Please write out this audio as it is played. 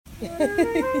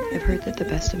I've heard that the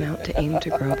best amount to aim to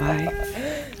grow by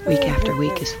week after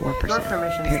week is 4%. Your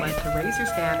permission is like to raise your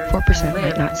standards. 4%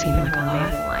 might not seem like a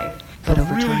lot, but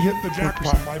over really time, hit the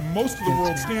jackpot 4%. by most of the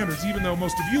world's standards, even though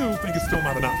most of you think it's still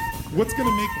not enough. What's going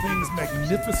to make things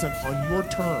magnificent on your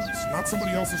terms, not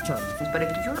somebody else's terms? But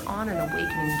if you're on an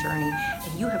awakening journey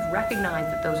and you have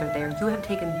recognized that those are there, you have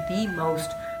taken the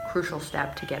most crucial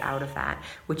step to get out of that,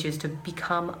 which is to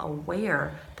become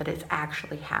aware that it's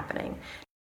actually happening.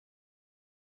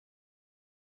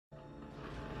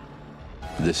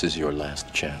 This is your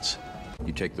last chance.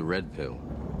 You take the red pill,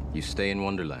 you stay in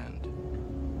Wonderland,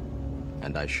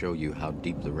 and I show you how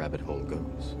deep the rabbit hole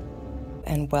goes.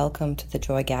 And welcome to the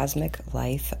Joygasmic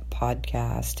Life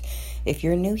podcast. If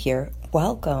you're new here,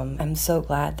 welcome. I'm so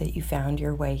glad that you found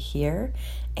your way here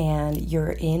and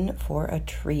you're in for a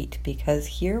treat, because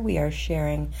here we are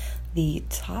sharing the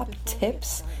top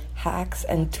tips, hacks,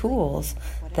 and tools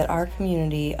that our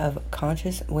community of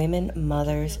conscious women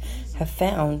mothers have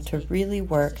found to really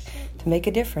work to make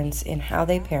a difference in how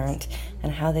they parent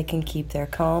and how they can keep their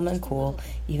calm and cool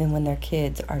even when their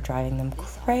kids are driving them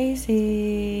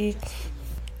crazy.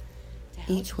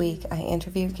 Each week, I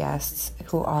interview guests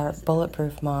who are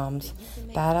bulletproof moms,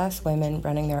 badass women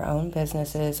running their own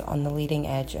businesses on the leading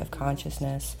edge of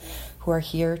consciousness, who are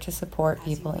here to support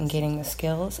people in getting the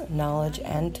skills, knowledge,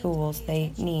 and tools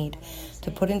they need to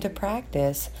put into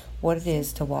practice what it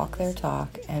is to walk their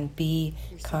talk and be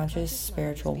conscious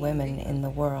spiritual women in the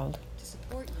world.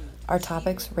 Our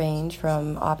topics range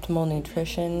from optimal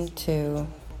nutrition to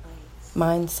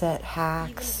mindset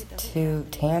hacks to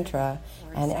tantra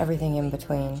and everything in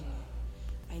between.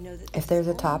 If there's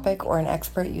a topic or an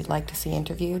expert you'd like to see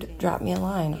interviewed, drop me a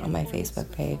line on my Facebook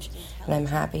page, and I'm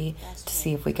happy to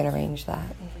see if we can arrange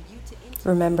that.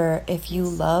 Remember, if you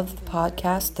love the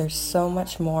podcast, there's so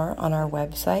much more on our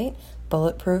website,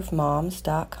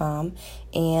 bulletproofmoms.com,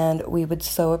 and we would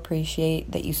so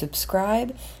appreciate that you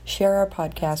subscribe, share our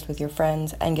podcast with your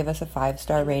friends, and give us a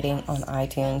 5-star rating on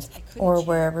iTunes or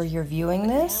wherever you're viewing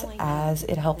this, as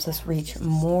it helps us reach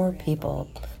more people.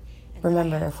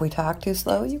 Remember, if we talk too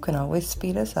slow, you can always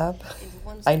speed us up.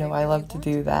 I know I love to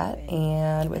do that,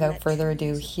 and without further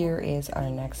ado, here is our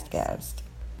next guest.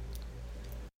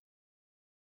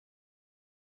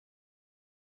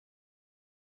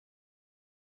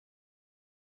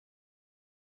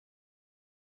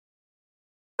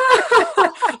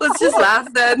 Let's just laugh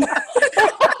then.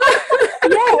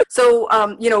 Yeah. So,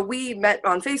 we met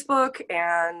on Facebook,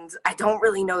 and I don't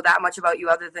really know that much about you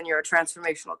other than you're a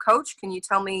transformational coach. Can you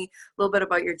tell me a little bit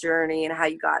about your journey and how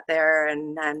you got there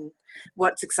and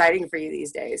what's exciting for you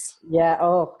these days? Yeah.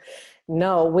 Oh,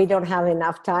 no, we don't have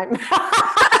enough time.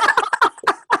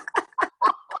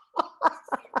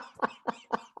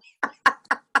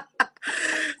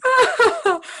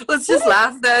 Let's just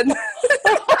laugh then.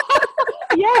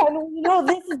 Yeah, and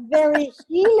this is very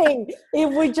healing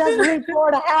if we just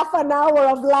record a half an hour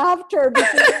of laughter.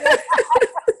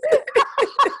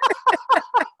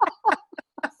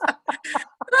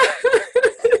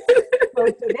 So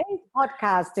today's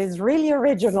podcast is really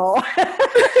original.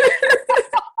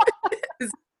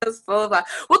 It's full of laugh.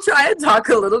 We'll try and talk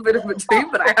a little bit in between,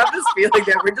 but I have this feeling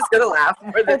that we're just going to laugh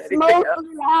more than anything else.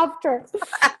 Laughter.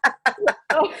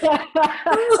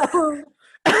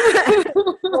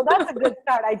 Well, that's a good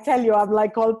start. I tell you, I'm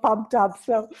like all pumped up.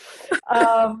 So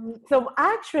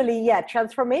actually, yeah,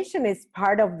 transformation is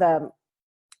part of the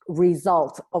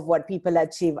result of what people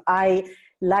achieve. I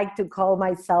like to call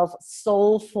myself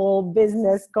soulful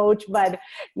business coach, but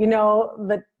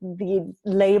the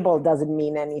label doesn't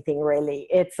mean anything really.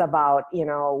 It's about,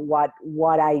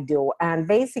 what I do. And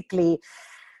basically,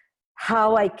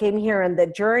 how I came here on the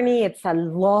journey, it's a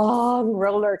long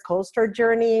roller coaster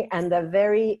journey. And the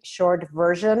very short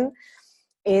version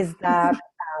is that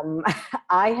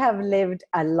I have lived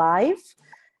a life.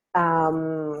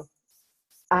 That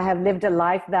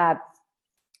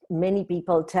many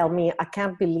people tell me, I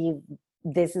can't believe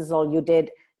this is all you did,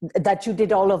 that you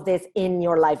did all of this in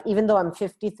your life, even though I'm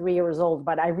 53 years old,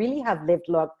 but I really have lived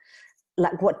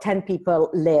like what 10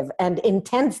 people live, and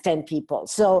intense 10 people.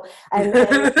 So, and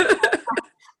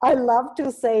I love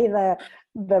to say the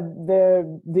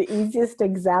easiest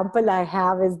example I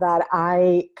have is that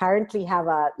I currently have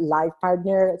a life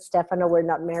partner, Stefano. We're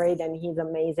not married, and he's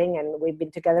amazing, and we've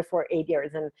been together for 8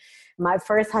 years. And my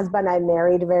first husband I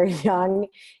married very young,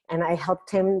 and I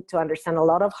helped him to understand a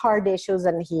lot of hard issues,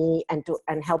 and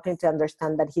help him to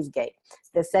understand that he's gay.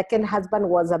 The second husband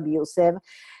was abusive,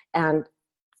 and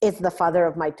is the father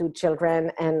of my 2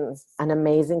 children, and an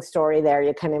amazing story there,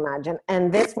 you can imagine.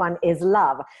 And this one is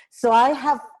love. So I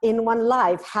have in one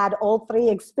life had all 3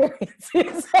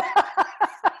 experiences.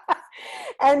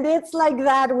 And it's like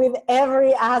that with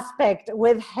every aspect,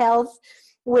 with health,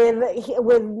 with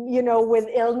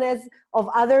illness of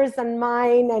others and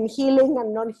mine, and healing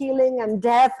and non-healing, and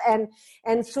death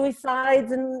and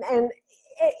suicides, and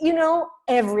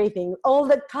everything, all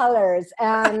the colors.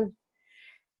 And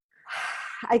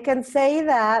I can say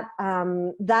that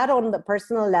that on the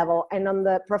personal level. And on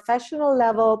the professional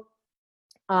level,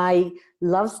 I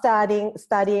love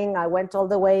studying. I went all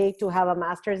the way to have a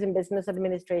master's in business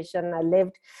administration. I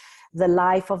lived the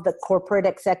life of the corporate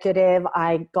executive.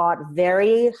 I got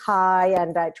very high,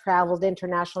 and I traveled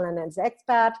international and as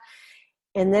expat.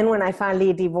 And then when I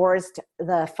finally divorced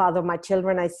the father of my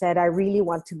children, I said, I really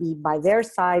want to be by their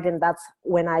side. And that's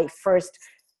when I first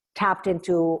tapped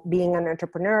into being an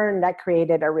entrepreneur, and I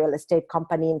created a real estate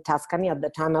company in Tuscany. At the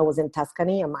time I was in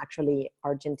Tuscany. I'm actually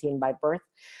Argentine by birth.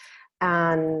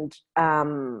 And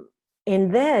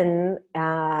then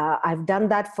I've done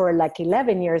that for like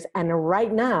 11 years. And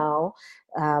right now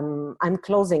I'm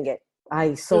closing it.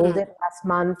 I sold it last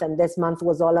month, and this month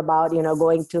was all about,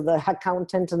 going to the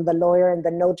accountant and the lawyer and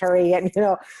the notary,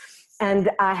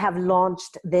 and I have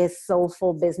launched this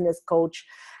soulful business coach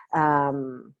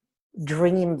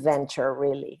dream venture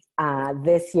really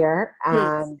this year.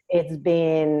 And it's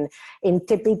been in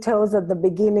tippy toes at the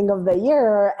beginning of the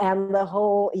year, and the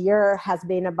whole year has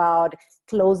been about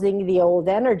closing the old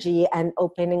energy and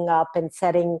opening up and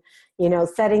setting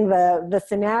the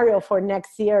scenario for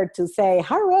next year to say,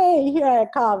 hooray, here I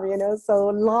come, so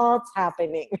lots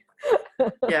happening.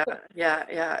 Yeah.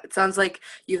 It sounds like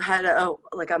you've had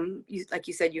like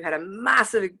you said, you had a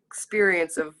massive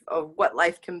experience of what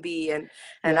life can be, and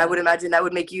I would imagine that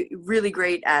would make you really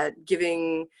great at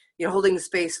giving, holding the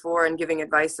space for and giving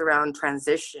advice around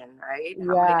transition, right?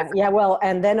 Well,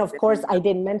 and then of course I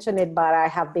didn't mention it, but I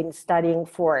have been studying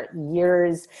for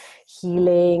years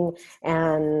healing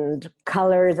and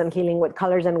colors, and healing with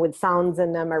colors and with sounds,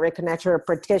 and I'm a reconnector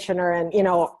practitioner, and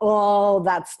all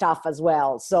that stuff as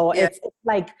well. So it's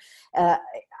like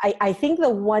I think the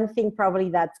one thing probably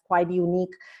that's quite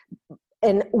unique,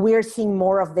 and we're seeing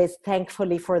more of this,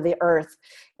 thankfully, for the earth,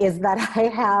 is that I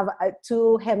have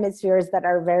two hemispheres that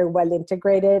are very well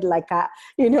integrated. Like, I'm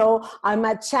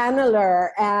a channeler,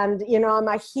 and, I'm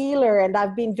a healer, and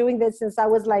I've been doing this since I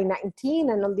was like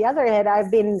 19. And on the other hand, I've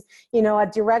been, a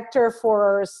director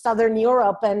for Southern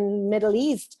Europe and Middle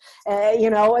East,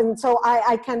 and so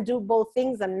I can do both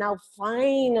things. And now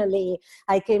finally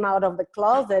I came out of the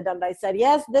closet and I said,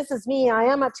 yes, this is me. I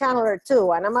am a channeler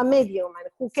too, and I'm a medium, and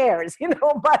who cares,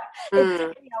 but it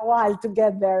took me a while to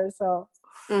get there. So.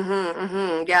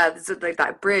 Yeah, this is like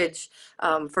that bridge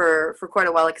for quite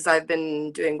a while, because I've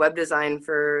been doing web design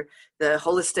for the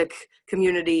holistic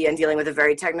community and dealing with the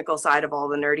very technical side of all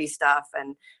the nerdy stuff,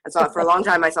 and so for a long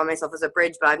time I saw myself as a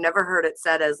bridge, but I've never heard it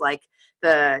said as like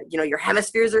your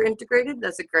hemispheres are integrated.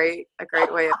 That's a great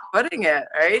way of putting it,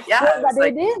 right? Yeah, well, but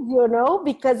it is,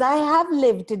 because I have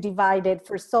lived divided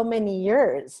for so many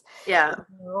years. Yeah,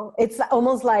 it's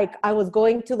almost like I was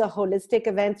going to the holistic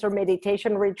events or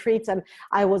meditation retreats, and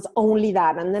I was only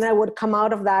that, and then I would come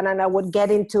out of that and I would get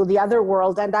into the other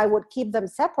world, and I would keep them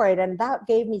separate, and that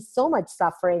gave me so much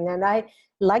suffering. And I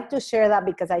like to share that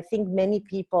because I think many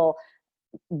people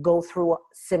go through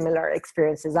similar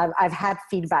experiences. I've had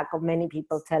feedback of many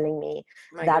people telling me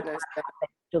what happened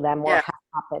to them or has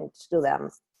happened to them.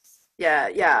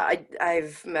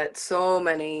 I've met so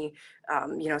many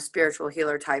spiritual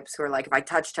healer types who are like, if I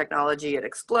touch technology it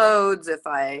explodes, if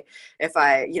I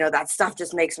that stuff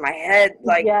just makes my head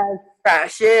like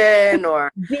crash in,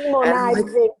 or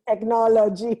demonizing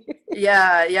technology.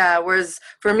 Whereas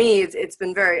for me it's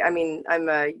been very, I'm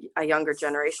a younger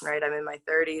generation, right? I'm in my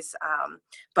 30s,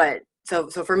 but so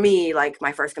for me, like,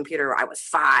 my first computer, I was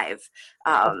 5,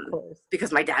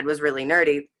 because my dad was really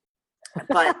nerdy.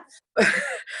 But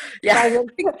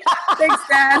thanks,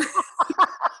 Dad.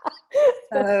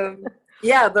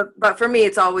 But for me,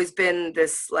 it's always been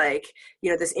this, like,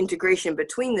 this integration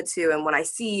between the two. And when I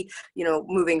see,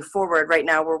 moving forward right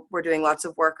now, we're doing lots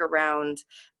of work around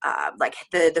like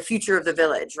the future of the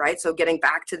village, right? So getting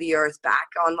back to the earth, back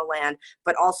on the land,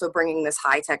 but also bringing this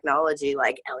high technology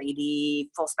like LED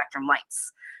full spectrum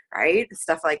lights, right?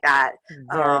 Stuff like that.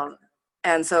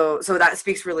 And so that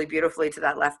speaks really beautifully to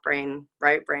that left brain,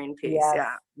 right brain piece.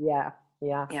 Yeah.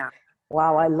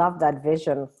 Wow, I love that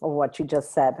vision of what you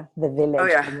just said, the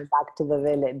village, coming back to the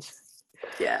village.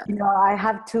 Yeah. I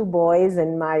have 2 boys,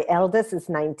 and my eldest is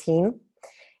 19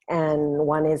 and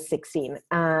one is 16.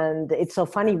 And it's so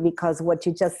funny because what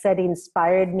you just said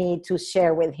inspired me to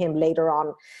share with him later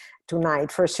on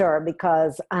tonight, for sure,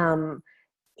 because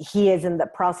he is in the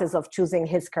process of choosing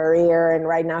his career, and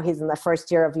right now he's in the first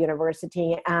year of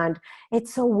university. And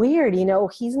it's so weird, you know,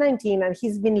 he's 19 and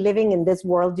he's been living in this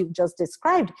world you've just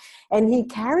described, and he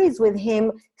carries with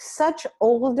him such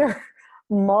older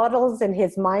models in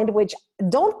his mind, which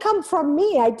don't come from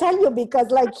me, I tell you, because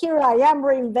like here I am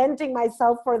reinventing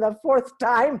myself for the fourth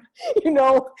time, you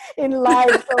know, in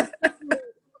life. So,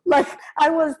 like I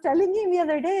was telling him the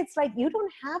other day, it's like you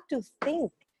don't have to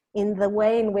think in the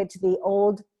way in which the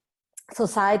old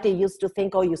society used to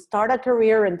think. Oh, you start a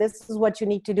career and this is what you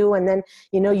need to do, and then,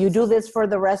 you know, you do this for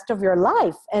the rest of your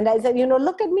life. And I said, you know,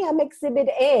 look at me, I'm exhibit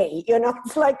A, you know,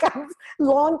 it's like I'm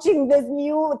launching this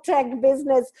new tech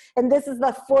business, and this is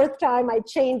the fourth time I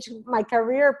changed my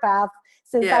career path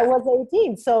since I was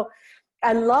 18. So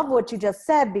I love what you just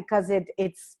said, because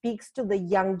it speaks to the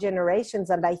young generations.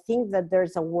 And I think that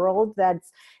there's a world that's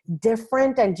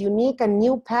different and unique, and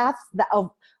new paths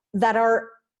that are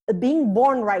being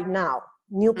born right now,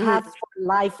 new paths for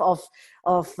life of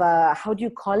how do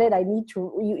you call it? I need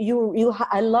to,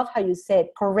 I love how you say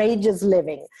it, courageous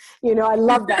living. You know, I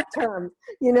love that term,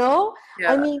 you know?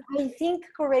 Yeah. I mean, I think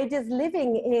courageous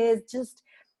living is just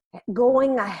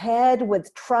going ahead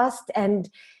with trust and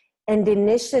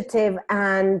initiative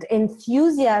and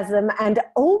enthusiasm, and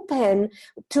open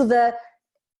to the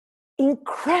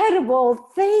incredible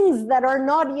things that are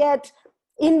not yet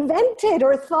invented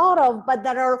or thought of, but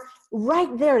that are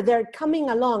right there. They're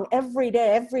coming along every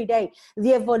day.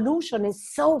 The evolution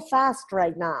is so fast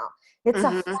right now. It's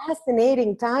a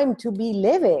fascinating time to be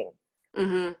living.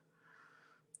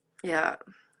 Yeah,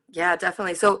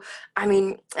 definitely. So, I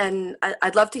mean, and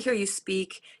I'd love to hear you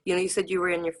speak. You know, you said you were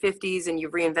in your 50s and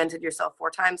you've reinvented yourself 4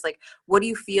 times. Like, what do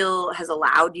you feel has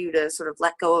allowed you to sort of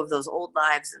let go of those old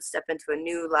lives and step into a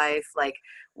new life? Like,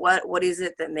 what is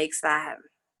it that makes that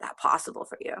possible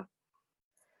for you?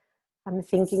 I'm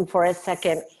thinking for a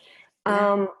second.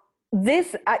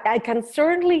 I can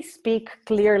certainly speak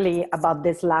clearly about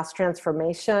this last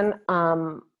transformation.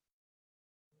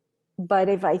 But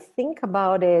if I think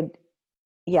about it,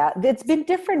 it's been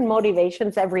different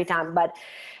motivations every time. But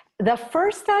the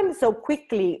first time,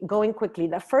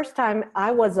 the first time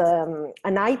I was an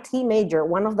IT major,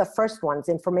 one of the first ones,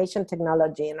 information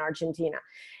technology in Argentina.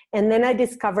 And then I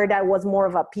discovered I was more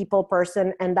of a people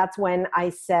person. And that's when I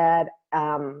said,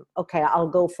 okay, I'll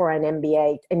go for an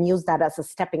MBA and use that as a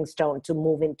stepping stone to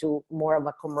move into more of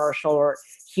a commercial or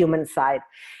human side.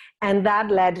 And that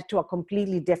led to a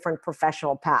completely different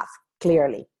professional path,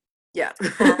 clearly. Yeah.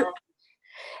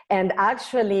 And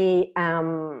actually,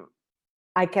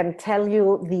 I can tell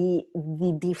you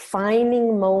the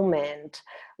defining moment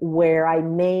where I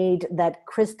made that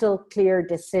crystal clear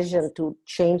decision to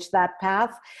change that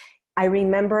path. I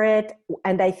remember it,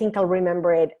 and I think I'll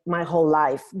remember it my whole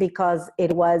life, because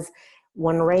it was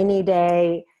one rainy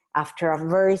day after a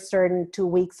very certain 2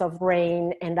 weeks of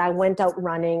rain, and I went out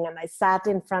running and I sat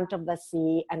in front of the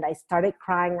sea and I started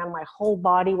crying, and my whole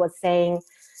body was saying,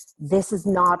 this is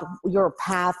not your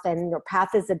path, and your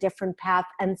path is a different path.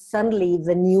 And suddenly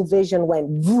the new vision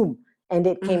went boom, and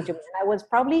it came to me. And I was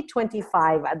probably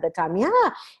 25 at the time. Yeah.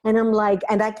 And I'm like,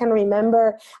 and I can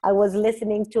remember I was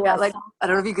listening to I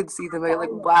don't know if you could see them. I had like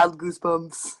wild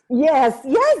goosebumps. Yes,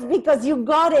 because you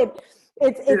got it.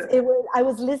 I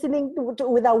was listening to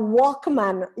with a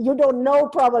Walkman. You don't know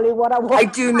probably what a Walkman. I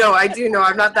do know.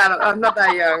 I'm not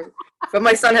that young. But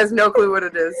my son has no clue what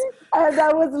it is. And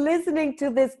I was listening to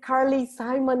this Carly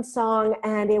Simon song,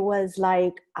 and it was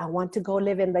like, I want to go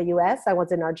live in the US. I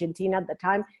was in Argentina at the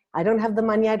time. I don't have the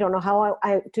money. I don't know how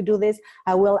to do this.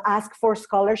 I will ask for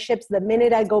scholarships. The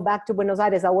minute I go back to Buenos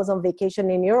Aires, I was on vacation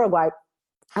in Uruguay.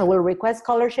 I will request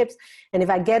scholarships. And if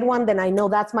I get one, then I know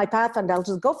that's my path and I'll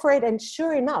just go for it. And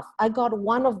sure enough, I got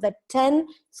one of the 10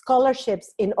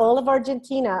 scholarships in all of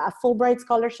Argentina, a Fulbright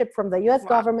scholarship from the US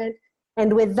government.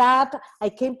 And with that, I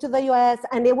came to the US,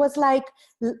 and it was like,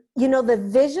 you know, the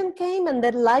vision came, and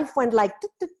then life went like,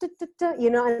 you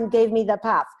know, and gave me the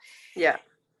path. Yeah.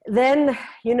 Then,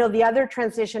 you know, the other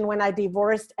transition when I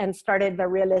divorced and started the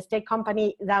real estate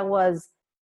company, that was,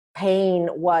 pain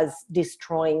was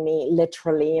destroying me,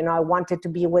 literally. You know, I wanted to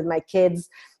be with my kids,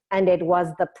 and it was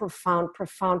the profound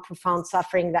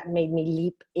suffering that made me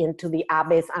leap into the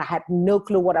abyss. I had no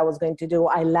clue what I was going to do.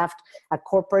 I left a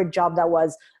corporate job that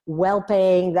was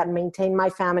well-paying, that maintained my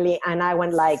family, and I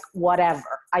went like,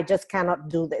 whatever, I just cannot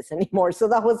do this anymore. So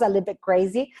that was a little bit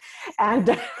crazy.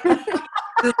 And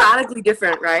radically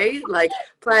different, right? Like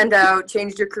planned out,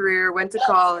 changed your career, went to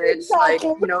college, exactly.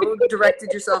 Like, you know,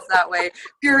 directed yourself that way,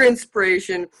 pure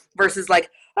inspiration versus like,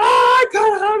 oh,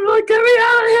 God, I'm like, get me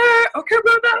out of here. Okay,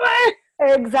 go that way.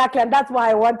 Exactly. And that's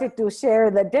why I wanted to share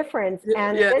the difference.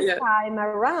 And this Yeah. time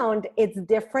around, it's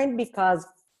different because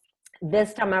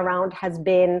this time around has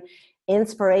been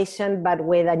inspiration, but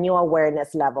with a new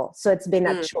awareness level. So it's been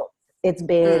a choice. It's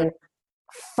been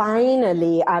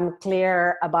finally, I'm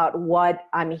clear about what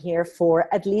I'm here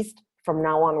for, at least from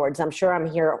now onwards. I'm sure I'm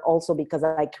here also because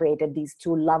I created these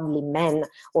two lovely men,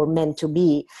 or meant to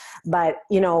be. But,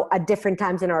 you know, at different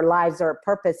times in our lives, our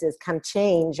purposes can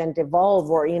change and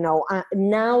evolve, or, you know,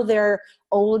 now they're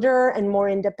older and more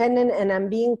independent, and I'm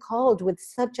being called with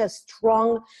such a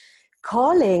strong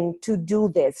calling to do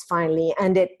this finally.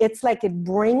 And it's like it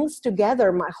brings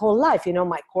together my whole life, you know,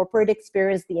 my corporate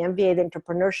experience, the MBA, the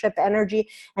entrepreneurship energy,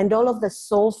 and all of the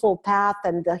soulful path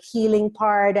and the healing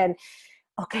part. And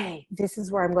okay, this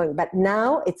is where I'm going. But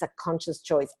now it's a conscious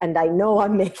choice. And I know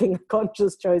I'm making a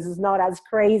conscious choice. It's not as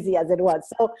crazy as it was.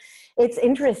 So it's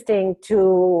interesting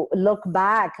to look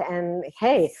back and,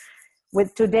 hey,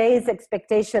 with today's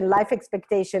expectation, life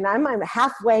expectation, I'm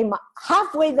halfway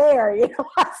there, you know,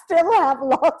 I still have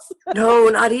lots. No,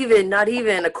 not even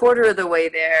a quarter of the way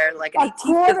there, like an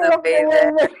 18th of the way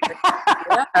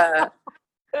there.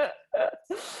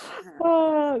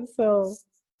 Oh, so.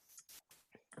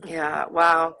 Yeah,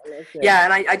 wow. Yeah,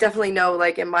 and I definitely know,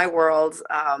 like, in my world,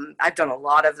 I've done a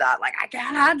lot of that. Like, I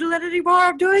can't handle it anymore,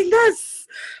 I'm doing this.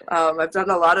 I've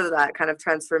done a lot of that kind of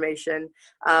transformation.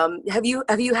 Have you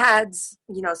had,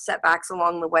 you know, setbacks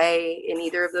along the way in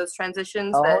either of those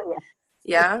transitions?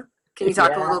 Yeah? Can you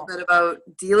talk a little bit about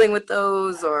dealing with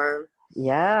those, or?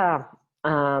 Yeah.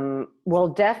 Well,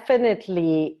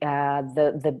 definitely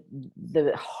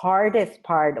the hardest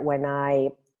part when I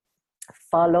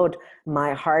followed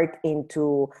my heart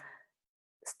into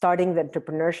starting the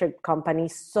entrepreneurship company.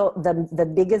 So the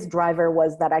biggest driver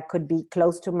was that I could be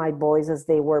close to my boys as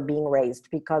they were being raised,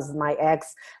 because my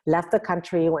ex left the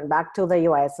country, went back to the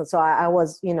US. And so I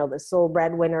was, you know, the sole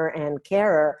breadwinner and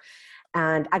carer,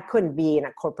 and I couldn't be in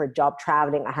a corporate job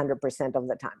traveling 100% of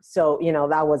the time. So, you know,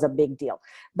 that was a big deal.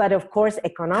 But of course,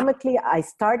 economically, I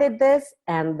started this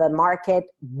and the market,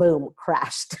 boom,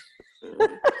 crashed.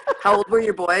 How old were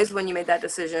your boys when you made that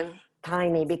decision?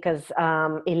 Tiny, because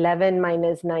 11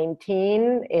 minus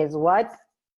 19 is what?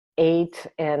 8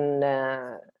 and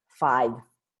 5.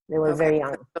 They were very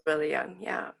young. Really young,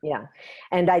 yeah. Yeah.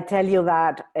 And I tell you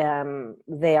that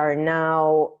they are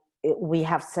now, we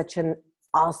have such an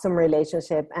awesome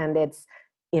relationship, and it's,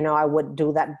 you know, I would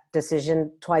do that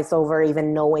decision twice over,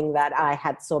 even knowing that I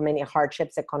had so many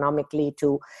hardships economically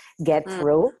to get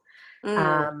through.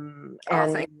 And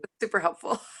thanks. Super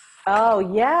helpful. Oh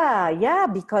yeah,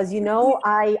 because, you know,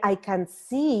 I can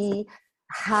see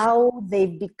how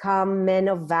they've become men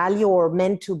of value, or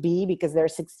meant to be, because they're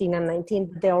 16 and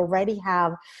 19. They already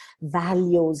have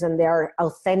values, and they're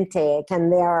authentic,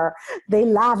 and they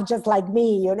laugh just like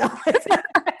me, you know.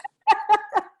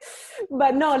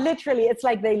 But no, literally, it's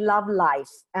like they love life,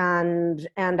 and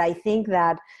I think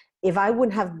that if I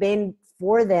wouldn't have been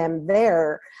for them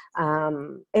there,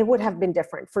 it would have been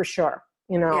different for sure.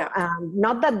 You know,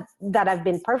 not that I've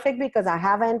been perfect, because I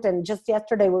haven't. And just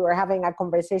yesterday we were having a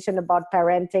conversation about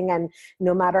parenting, and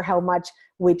no matter how much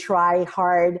we try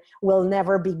hard, we'll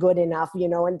never be good enough, you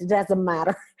know, and it doesn't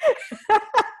matter.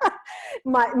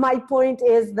 My point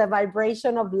is, the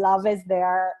vibration of love is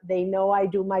there. They know I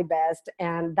do my best,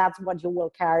 and that's what you will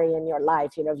carry in your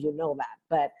life, you know, if you know that.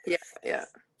 But yeah.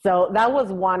 So that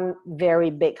was one very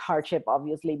big hardship,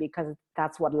 obviously, because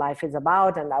that's what life is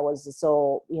about. And I was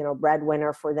so, you know,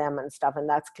 breadwinner for them and stuff. And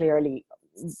that's clearly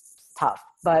tough.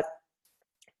 But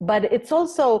it's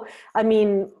also, I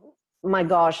mean, my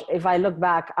gosh, if I look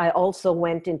back, I also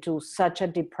went into such a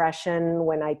depression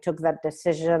when I took that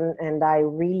decision. And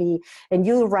and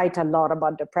you write a lot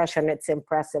about depression. It's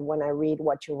impressive when I read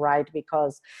what you write,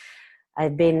 because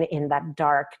I've been in that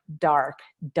dark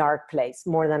place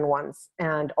more than once,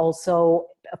 and also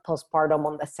a postpartum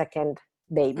on the second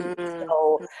baby.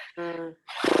 So,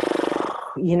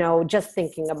 you know, just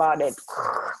thinking about it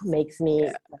makes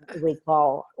me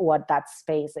recall what that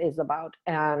space is about,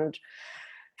 and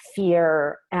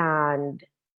fear and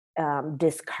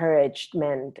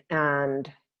discouragement and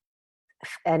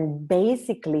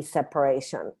basically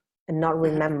separation, and not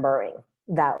remembering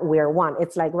that we're one.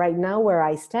 It's like right now where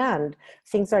I stand,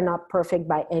 things are not perfect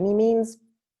by any means.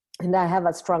 And I have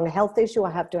a strong health issue.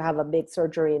 I have to have a big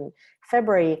surgery in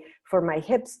February for my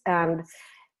hips. And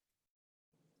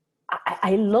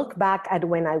I look back at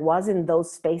when I was in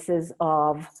those spaces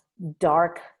of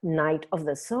dark night of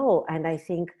the soul, and I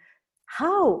think,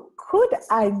 how could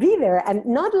I be there? And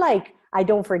not like I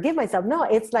don't forgive myself. No,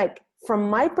 it's like, from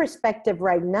my perspective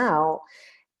right now,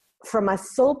 from a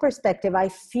soul perspective, I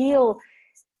feel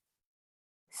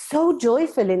so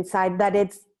joyful inside that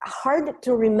it's hard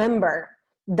to remember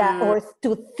that or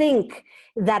to think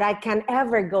that I can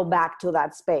ever go back to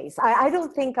that space. I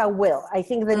don't think I will. I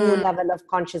think the new level of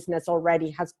consciousness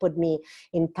already has put me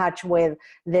in touch with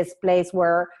this place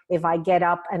where if I get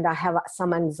up and I have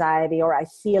some anxiety or I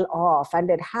feel off and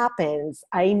it happens,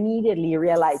 I immediately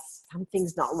realize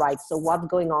something's not right. So what's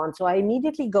going on? So I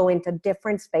immediately go into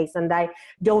different space and I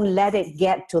don't let it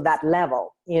get to that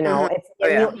level. You know, it's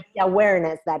the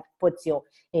awareness that puts you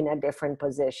in a different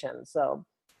position. So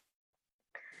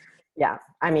yeah,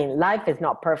 I mean, life is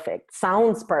not perfect.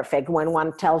 Sounds perfect when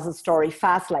one tells a story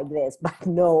fast like this, but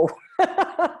no,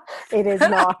 it is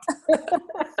not.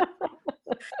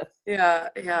 Yeah.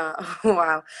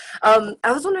 Wow.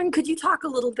 I was wondering, could you talk a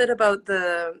little bit about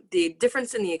the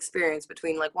difference in the experience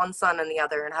between like one son and the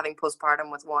other, and having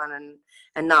postpartum with one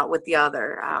and not with the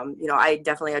other? You know, I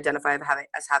definitely identify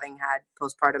as having had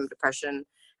postpartum depression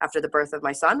after the birth of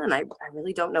my son, and I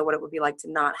really don't know what it would be like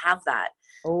to not have that.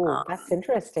 Oh, that's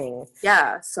interesting.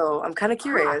 Yeah, so I'm kind of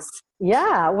curious.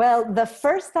 Yeah, well, the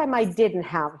first time I didn't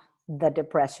have the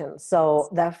depression. So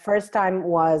the first time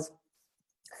was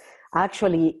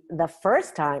actually the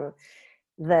first time.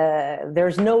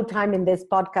 There's no time in this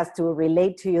podcast to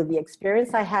relate to you the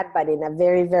experience I had, but in a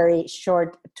very, very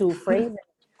short two phrases,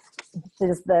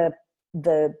 since the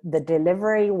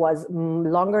delivery was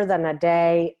longer than a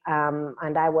day,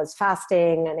 and I was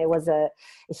fasting, and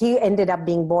he ended up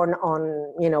being born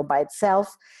on, you know, by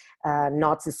itself,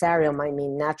 not cesarean, I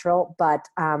mean natural, but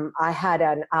I had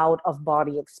an out of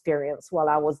body experience while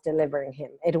I was delivering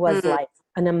him. It was like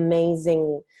an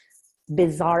amazing,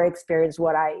 bizarre experience.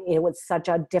 It was such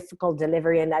a difficult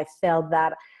delivery, and I felt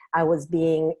that I was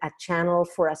being a channel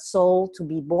for a soul to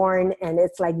be born, and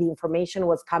it's like the information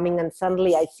was coming, and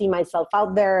suddenly I see myself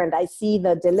out there and I see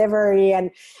the delivery,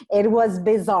 and it was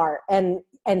bizarre and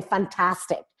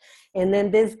fantastic. And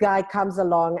then this guy comes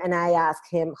along and I ask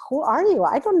him, who are you?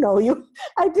 I don't know you.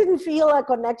 I didn't feel a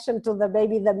connection to the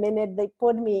baby the minute they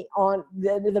put me on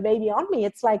the baby on me.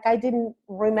 It's like I didn't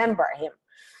remember him.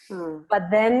 But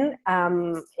then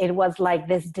it was like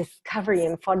this discovery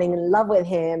and falling in love with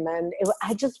him. And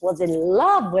I just was in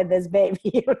love with this baby,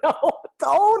 you know,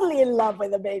 totally in love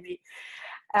with the baby.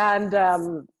 And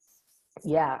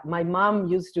yeah, my mom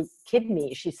used to kid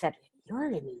me. She said,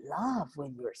 you're in love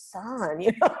with your son,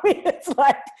 you know. It's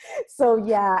like, so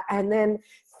yeah. And then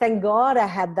thank God I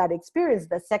had that experience.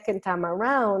 The second time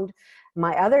around,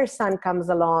 my other son comes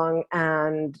along,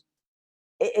 and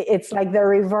it's like the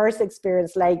reverse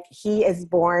experience. Like, he is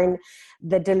born,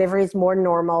 the delivery is more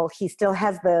normal. He still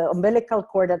has the umbilical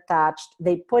cord attached.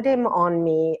 They put him on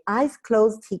me, eyes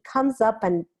closed. He comes up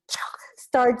and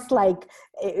starts like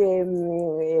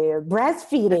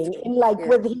breastfeeding,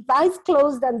 with his eyes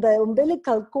closed and the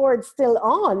umbilical cord still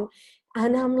on.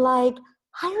 And I'm like,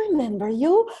 I remember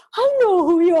you. I know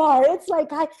who you are. It's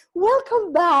like,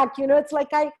 welcome back. You know, it's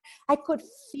like I could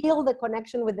feel the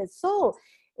connection with his soul.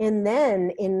 And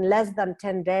then in less than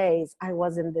 10 days, I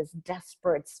was in this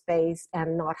desperate space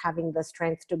and not having the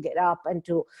strength to get up, and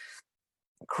to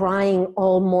crying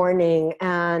all morning.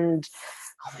 And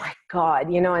oh my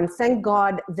God, you know, and thank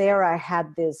God there I had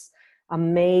this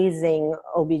amazing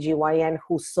OBGYN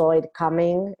who saw it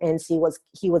coming, and he was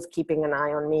keeping an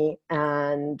eye on me.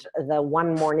 And the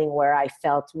one morning where I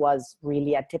felt was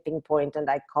really a tipping point, and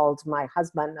I called my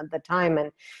husband at the time,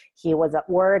 and he was at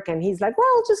work, and he's like,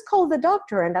 well, just call the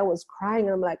doctor. And I was crying.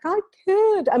 I'm like, I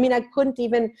couldn't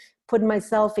even put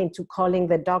myself into calling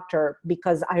the doctor,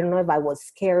 because I don't know if I was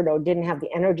scared or didn't have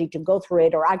the energy to go through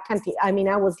it, or I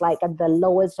was like at the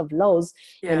lowest of lows.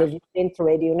 Yeah. And if you've been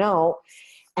through it, you know.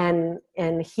 And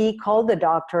he called the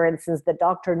doctor, and since the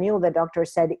doctor knew, the doctor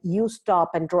said, you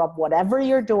stop and drop whatever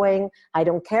you're doing. I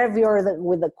don't care if you're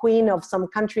with the queen of some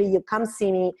country, you come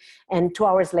see me. And 2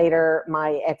 hours later,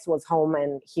 my ex was home,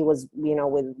 and he was, you know,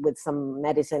 with some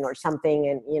medicine or something.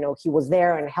 And, you know, he was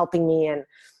there and helping me and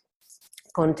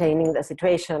containing the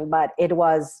situation. But it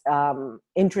was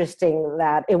interesting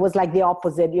that it was like the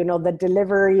opposite, you know, the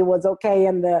delivery was okay,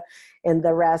 and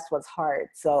the rest was hard.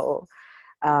 So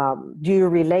do you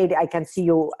relate? I can see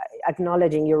you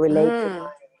acknowledging you relate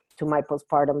to my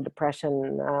postpartum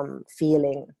depression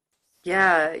feeling.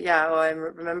 Yeah. Well, I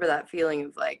remember that feeling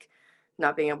of like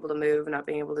not being able to move, not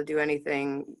being able to do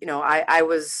anything. You know, I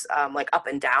was like up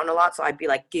and down a lot, so I'd be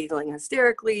like giggling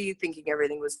hysterically, thinking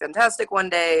everything was fantastic one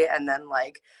day, and then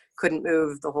like couldn't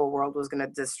move. The whole world was going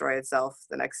to destroy itself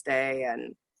the next day.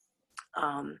 And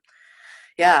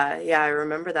yeah, I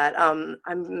remember that.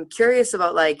 I'm curious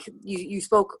about, like, you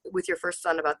spoke with your first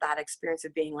son about that experience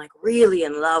of being like really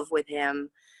in love with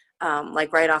him.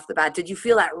 like right off the bat? Did you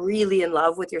feel that really in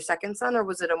love with your second son, or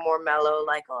was it a more mellow,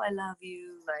 like, oh, I love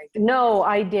you? Like, No,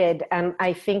 I did. And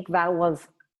I think that was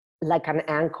like an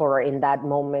anchor in that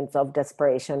moment of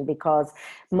desperation, because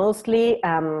mostly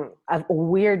a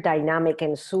weird dynamic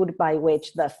ensued by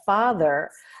which the father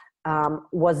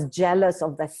was jealous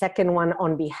of the second one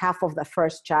on behalf of the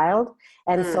first child.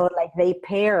 And so like they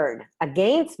paired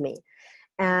against me.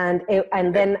 And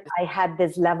then I had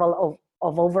this level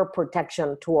of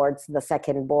overprotection towards the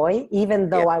second boy, even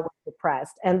though I was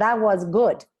depressed. And that was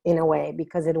good in a way,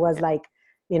 because it was like,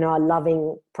 a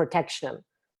loving protection.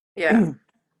 Yeah.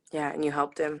 Yeah. And you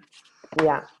helped him.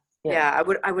 Yeah. Yeah.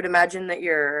 I would imagine that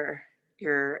your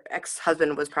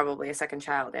ex-husband was probably a second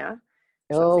child. Yeah.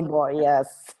 Oh boy. Yes.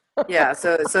 Yeah.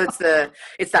 So it's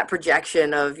that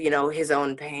projection of, his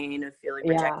own pain of feeling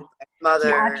rejected by his mother.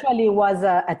 He actually was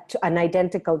an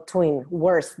identical twin,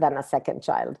 worse than a second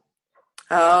child.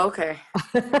 Oh, okay.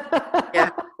 Yeah.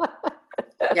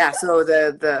 Yeah. So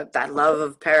that love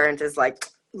of parent is like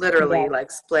literally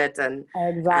like split, and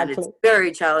it's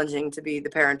very challenging to be the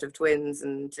parent of twins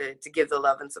and to give the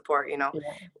love and support.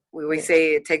 We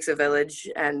say it takes a village,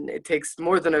 and it takes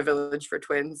more than a village for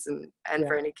twins and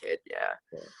for any kid.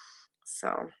 Yeah.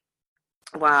 So,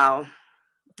 wow.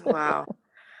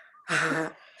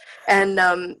 And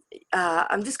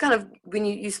I'm just kind of, when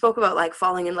you spoke about like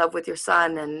falling in love with your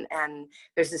son, and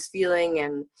there's this feeling,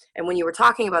 and when you were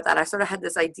talking about that, I sort of had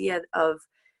this idea of,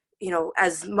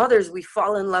 as mothers, we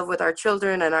fall in love with our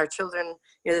children, and our children,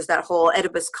 there's that whole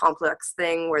Oedipus complex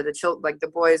thing where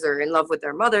the boys are in love with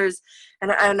their mothers.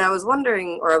 And I was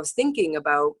wondering, or I was thinking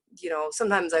about,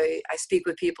 sometimes I speak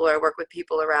with people, or I work with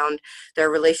people around their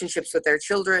relationships with their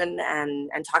children, and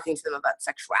talking to them about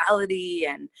sexuality.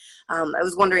 And I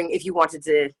was wondering if you wanted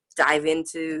to dive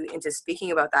into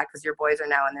speaking about that, because your boys are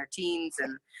now in their teens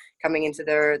and coming into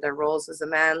their roles as a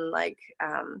man, like,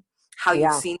 how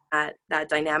you've seen that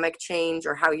dynamic change,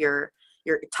 or how your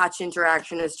touch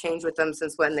interaction has changed with them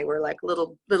since when they were like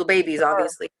little babies,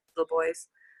 obviously, little boys.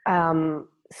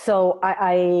 So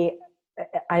I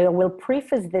will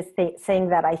preface this saying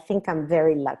that I think I'm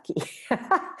very lucky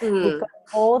because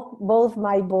both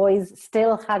my boys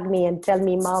still hug me and tell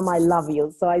me, Mom, I love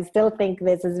you. So I still think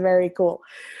this is very cool.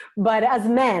 But as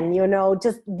men,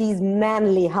 just these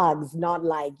manly hugs, not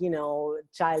like,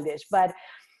 childish. But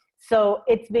so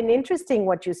it's been interesting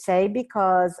what you say,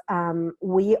 because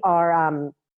we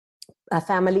are a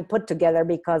family put together,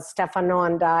 because Stefano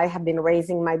and I have been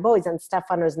raising my boys, and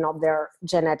Stefano is not their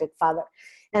genetic father.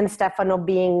 And Stefano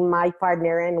being my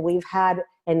partner, and we've had,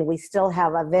 and we still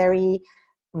have, a very,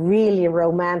 really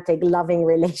romantic, loving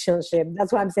relationship.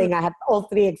 That's why I'm saying I had all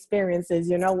three experiences.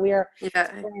 We're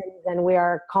friends, and we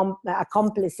are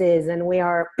accomplices, and we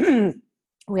are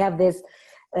we have this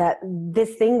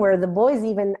thing where the boys,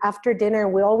 even after dinner,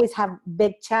 we always have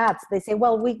big chats. They say,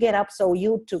 well, we get up so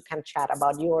you two can chat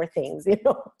about your things,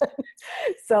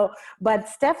 So, but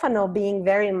Stefano being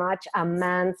very much a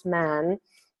man's man,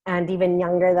 and even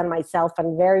younger than myself,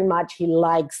 and very much he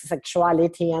likes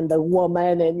sexuality and the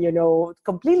woman, and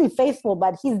completely faithful,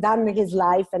 but he's done his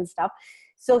life and stuff.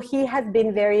 So he has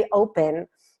been very open,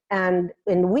 and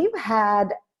we've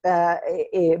had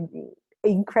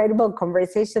incredible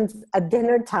conversations at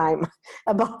dinner time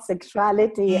about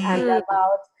sexuality, and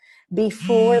about,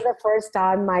 before the first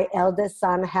time my eldest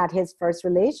son had his first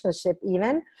relationship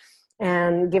even,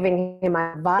 and giving him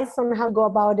advice on how to go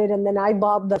about it. And then I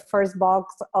bought the first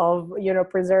box of,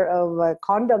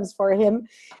 condoms for him.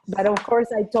 But of course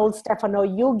I told Stefano,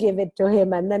 you give it to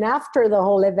him. And then after the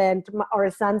whole event,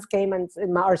 our son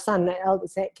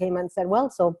eldest came and said, well,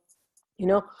 so,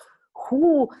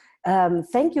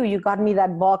 thank you got me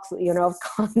that box, of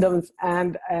condoms.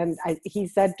 And he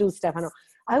said to Stefano,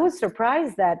 I was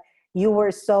surprised that you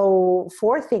were so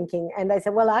forethinking. And I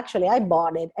said, well, actually, I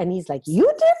bought it. And he's like, you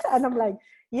did? And I'm like,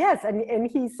 yes.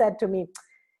 And he said to me,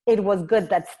 it was good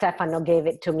that Stefano gave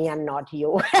it to me and not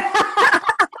you.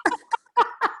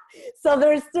 So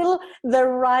there's still the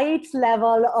right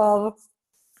level of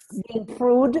being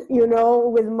prude,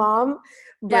 with mom,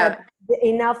 but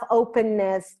enough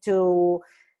openness to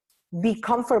be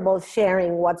comfortable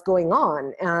sharing what's going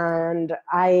on. And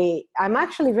I'm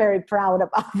actually very proud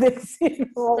about this.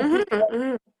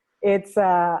 It's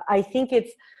I think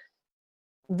it's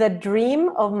the dream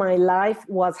of my life,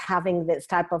 was having this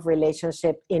type of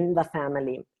relationship in the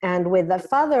family. And with the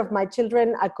father of my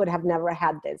children, I could have never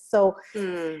had this. So,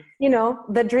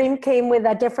 the dream came with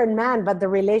a different man, but the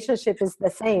relationship is the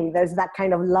same. There's that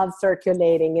kind of love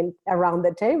circulating around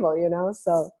the table,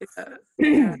 so.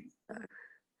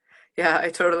 Yeah, I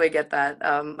totally get that.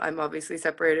 I'm obviously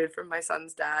separated from my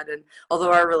son's dad, and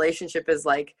although our relationship is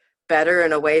like better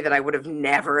in a way that I would have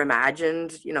never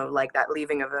imagined, you know, like that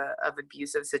leaving of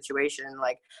abusive situation.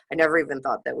 Like I never even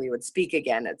thought that we would speak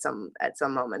again at some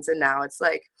moments. And now it's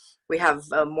like we have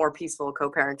a more peaceful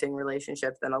co-parenting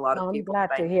relationship than a lot of people. I'm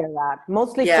glad to hear that.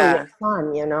 Mostly for Yeah. your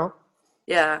son, you know?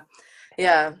 Yeah.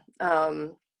 Yeah.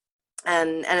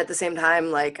 And at the same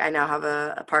time, like I now have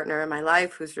a partner in my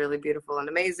life who's really beautiful and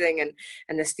amazing,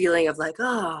 and this feeling of like,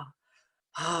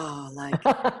 like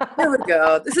there we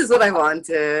go, this is what I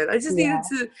wanted. I just needed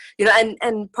to, you know,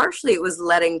 and partially it was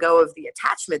letting go of the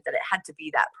attachment that it had to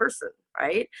be that person,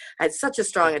 right? I had such a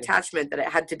strong attachment that it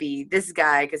had to be this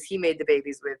guy because he made the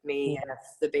babies with me and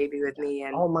the baby with me.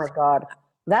 And oh my God,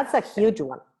 that's a huge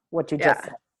one, what you just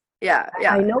said. Yeah.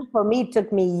 I know for me, it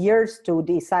took me years to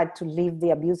decide to leave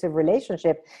the abusive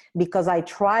relationship because I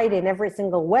tried in every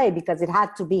single way because it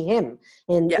had to be him.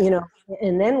 And, you know,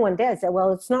 and then one day I said,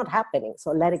 well, it's not happening,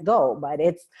 so let it go. But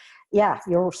it's,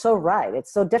 you're so right.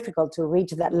 It's so difficult to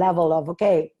reach that level of,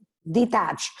 okay,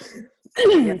 detach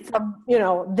from, you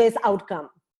know, this outcome.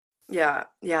 Yeah.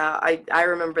 I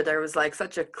remember there was like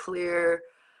such a clear,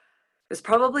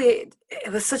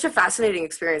 it was such a fascinating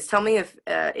experience. Tell me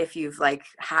if you've like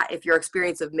if your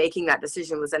experience of making that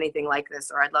decision was anything like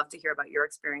this, or I'd love to hear about your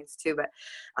experience too. But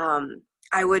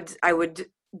I would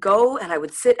go and I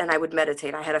would sit and I would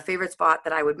meditate. I had a favorite spot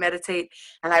that I would meditate,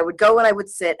 and I would go and I would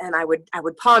sit and I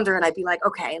would ponder, and I'd be like,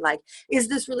 okay, like, is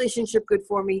this relationship good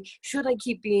for me? Should I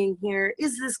keep being here?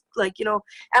 Is this, like, you know,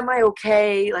 am I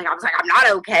okay? Like, I was like, I'm not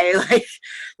okay.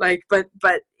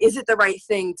 But is it the right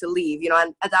thing to leave? You know,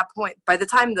 and at that point, by the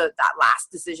time that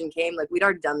last decision came, like, we'd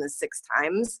already done this 6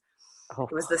 times.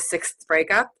 It was the 6th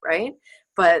breakup, right?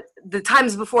 But the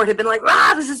times before it had been like,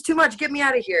 this is too much, get me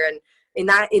out of here. And in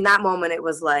that moment, it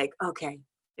was like, okay,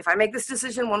 if I make this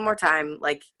decision one more time,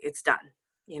 like, it's done,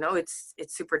 you know, it's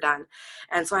super done.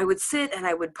 And so I would sit and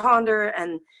I would ponder,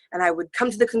 and I would come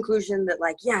to the conclusion that,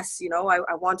 like, yes, you know, I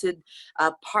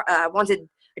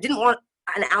didn't want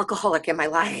an alcoholic in my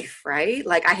life, right?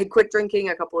 Like, I had quit drinking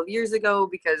a couple of years ago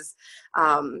because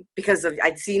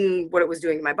I'd seen what it was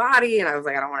doing to my body, and I was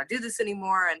like, I don't want to do this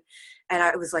anymore. And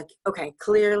I was like, okay,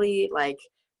 clearly, like,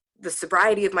 the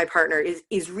sobriety of my partner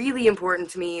is really important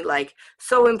to me, like,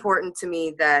 so important to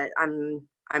me that I'm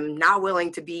not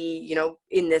willing to be, you know,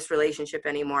 in this relationship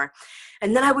anymore.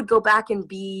 And then I would go back and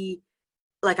be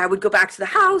like, I would go back to the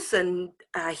house, and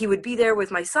he would be there with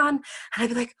my son, and I'd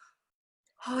be like,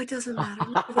 oh, it doesn't matter.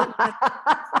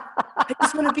 I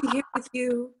just want to be here with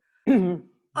you.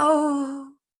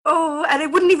 Oh, and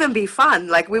it wouldn't even be fun.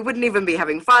 Like, we wouldn't even be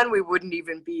having fun. We wouldn't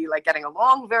even be, like, getting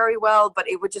along very well. But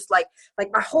it would just, like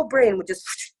my whole brain would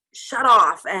just shut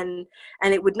off, and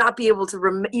it would not be able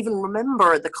to even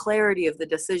remember the clarity of the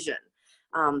decision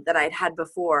that I'd had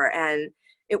before. And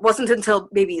it wasn't until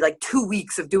maybe, like, 2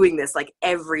 weeks of doing this, like,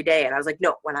 every day. And I was like,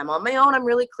 no, when I'm on my own, I'm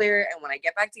really clear. And when I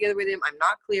get back together with him, I'm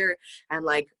not clear. And,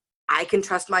 like, I can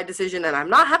trust my decision, and I'm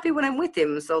not happy when I'm with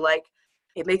him. So, like,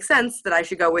 it makes sense that I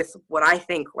should go with what I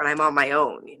think when I'm on my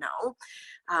own, you know?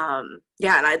 And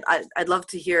I'd love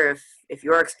to hear if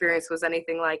your experience was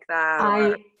anything like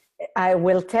that. I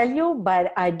will tell you,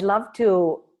 but I'd love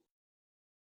to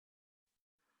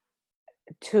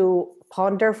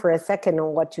ponder for a second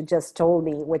on what you just told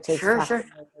me, which is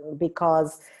fascinating,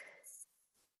 because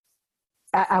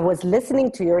I was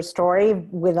listening to your story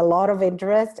with a lot of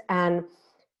interest, and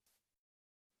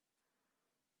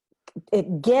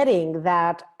getting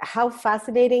that how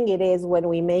fascinating it is when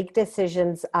we make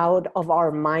decisions out of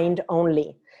our mind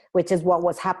only, which is what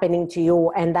was happening to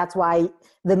you. And that's why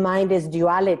the mind is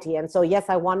duality. And so, yes,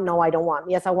 I want, no, I don't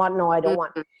want. Yes, I want, no, I don't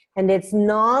want. And it's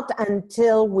not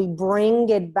until we bring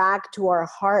it back to our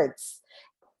hearts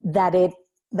that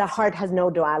the heart has no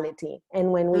duality.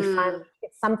 And when we find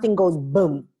something goes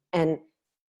boom, and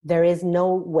there is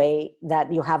no way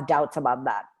that you have doubts about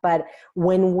that. But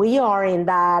when we are in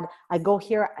that, I go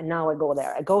here, now I go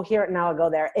there. I go here, now I go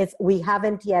there. We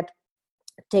haven't yet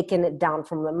taken it down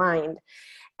from the mind.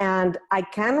 And I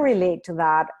can relate to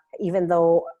that, even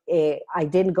though I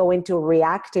didn't go into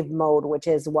reactive mode, which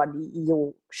is what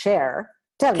you share.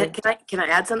 Tell me. Can I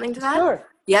add something to that? Sure.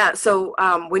 Yeah. So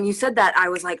when you said that, I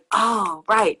was like, oh,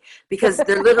 right. Because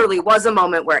there literally was a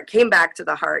moment where it came back to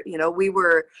the heart. You know, we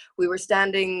were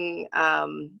standing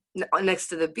next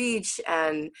to the beach,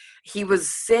 and he was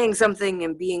saying something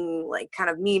and being, like,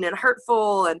 kind of mean and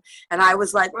hurtful. And I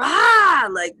was like,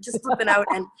 like, just flipping out.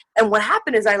 And what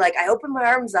happened is I opened my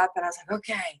arms up, and I was like,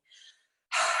 okay.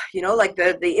 You know, like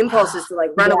the impulse is to,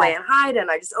 like, run away and hide. And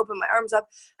I just opened my arms up,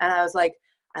 and I was like,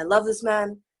 I love this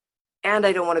man, and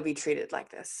I don't want to be treated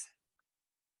like this,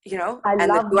 you know? I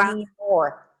love me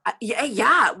more.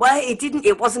 Yeah. Well,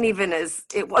 it wasn't even as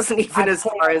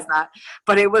far as that,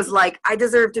 but it was like, I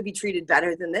deserve to be treated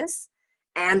better than this.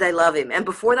 And I love him. And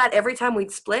before that, every time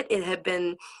we'd split, it had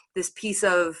been this piece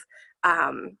of,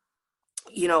 I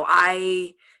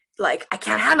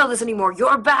can't handle this anymore.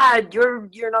 You're bad. You're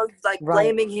like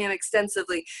blaming him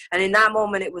extensively. And in that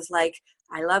moment, it was like,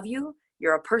 I love you.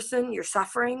 You're a person. You're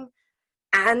suffering.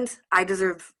 And I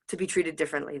deserve to be treated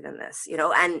differently than this,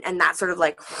 and that sort of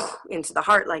like into the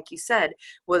heart, like you said,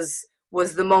 was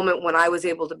the moment when I was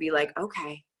able to be like,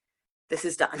 okay, this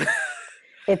is done.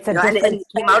 It's a and it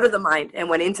came out of the mind and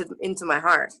went into my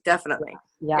heart, definitely.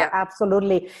 Yeah,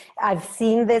 absolutely. I've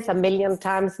seen this a million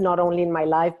times, not only in my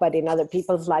life, but in other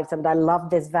people's lives. And I love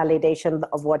this validation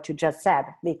of what you just said,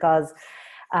 because,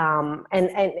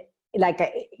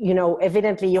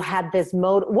 evidently you had this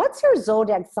mode. What's your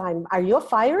zodiac sign? Are you a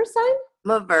fire sign?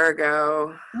 I'm a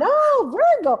Virgo. No,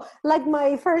 Virgo, like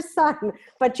my first sign.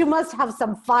 But you must have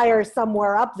some fire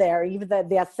somewhere up there, either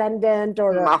the ascendant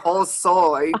or... My whole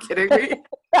soul, are you kidding me?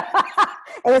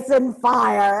 It's in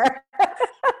fire.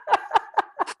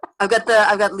 I've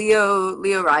got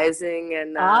Leo rising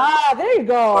and... there you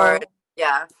go.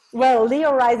 Yeah. Well,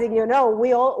 Leo rising,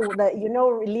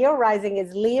 Leo rising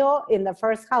is Leo in the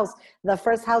first house. The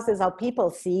first house is how people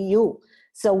see you.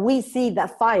 So we see the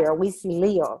fire, we see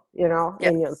Leo,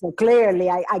 in you. So clearly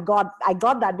I got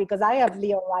that because I have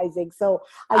Leo rising. So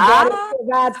I got it to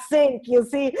that sync, you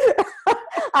see.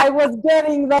 I was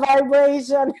getting the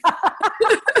vibration.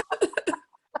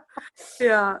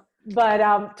 Yeah.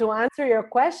 But to answer your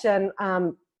question,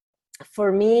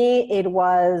 for me, it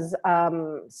was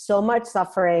so much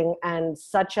suffering and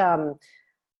such an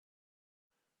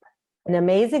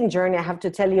amazing journey. I have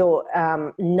to tell you,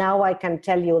 now I can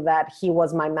tell you that he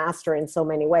was my master in so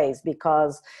many ways,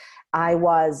 because I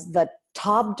was the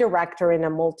top director in a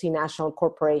multinational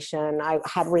corporation. I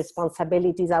had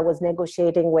responsibilities. I was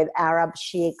negotiating with Arab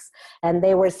sheiks, and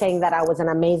they were saying that I was an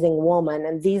amazing woman,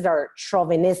 and these are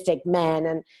chauvinistic men.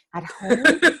 And at home,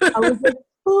 I was like,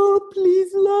 oh,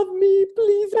 please love me.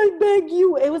 Please, I beg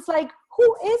you. It was like,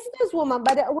 who is this woman?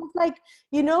 But it was like,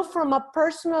 from a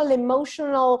personal,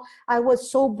 emotional, I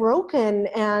was so broken.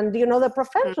 And, the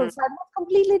professional side was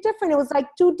completely different. It was like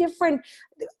two different,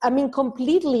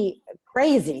 completely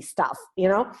crazy stuff,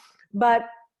 But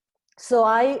so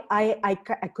I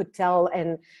could tell.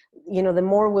 And, the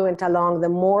more we went along, the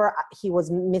more he was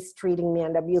mistreating me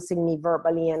and abusing me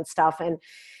verbally and stuff.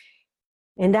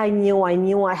 And I knew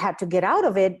I had to get out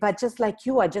of it. But just like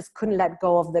you, I just couldn't let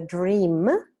go of the dream,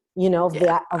 of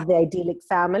the idyllic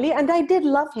family. And I did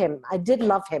love him. I did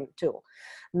love him too.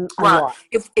 Well,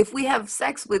 if we have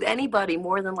sex with anybody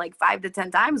more than like 5 to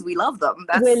 10 times, we love them.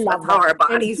 That's how our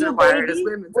bodies are wired as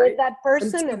women. With that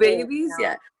person, and 2 babies,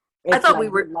 I thought we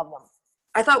were.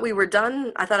 I thought we were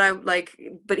done. I thought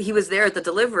but he was there at the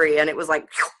delivery, and it was like,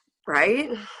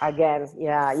 right? Again,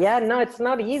 no, it's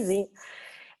not easy.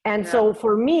 And so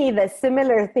for me, the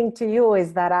similar thing to you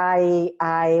is that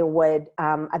I would,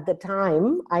 at the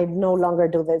time, I no longer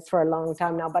do this for a long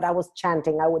time now, but I was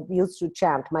chanting. I used to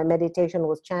chant. My meditation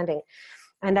was chanting.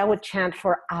 And I would chant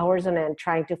for hours on end,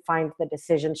 trying to find the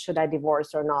decision, should I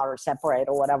divorce or not, or separate,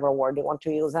 or whatever word you want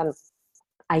to use. And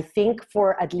I think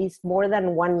for at least more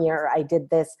than 1 year, I did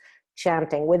this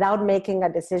chanting without making a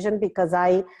decision, because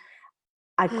I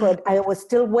was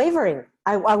still wavering.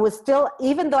 I was still,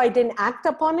 even though I didn't act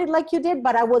upon it like you did,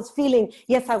 but I was feeling,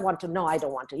 yes, I want to, no, I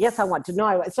don't want to. Yes, I want to,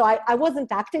 no. So I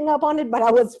wasn't acting upon it, but I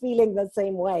was feeling the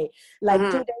same way. Like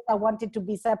 2 days I wanted to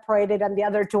be separated, and the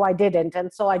other 2 I didn't.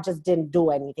 And so I just didn't do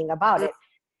anything about it.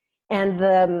 And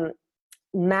the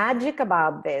magic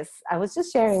about this, I was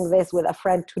just sharing this with a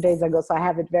friend 2 days ago, so I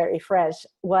have it very fresh,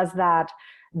 was that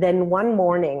then one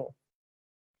morning,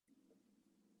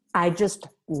 I just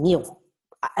knew.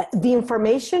 The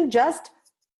information just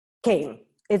came.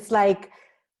 It's like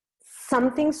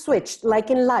something switched.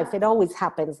 Like in life, it always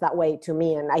happens that way to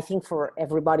me. And I think for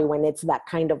everybody when it's that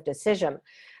kind of decision.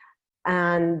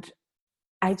 And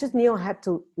I just knew I had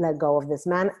to let go of this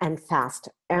man and fast.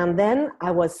 And then I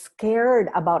was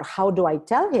scared about how do I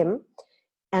tell him.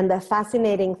 And the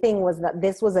fascinating thing was that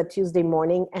this was a Tuesday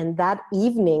morning, and that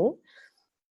evening,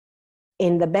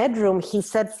 in the bedroom, he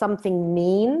said something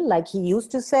mean, like he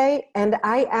used to say, and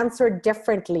I answered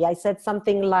differently. I said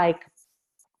something like,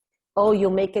 oh, you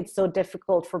make it so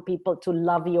difficult for people to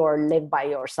love you or live by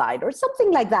your side, or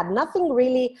something like that. Nothing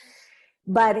really,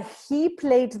 but he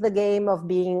played the game of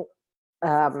being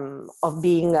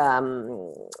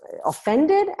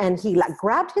offended, and he like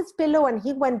grabbed his pillow and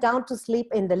he went down to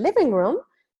sleep in the living room.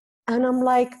 And I'm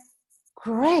like,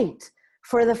 great.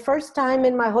 For the first time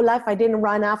in my whole life, I didn't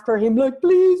run after him like,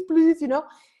 please, please,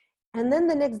 And then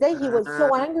the next day he was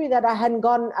so angry that I hadn't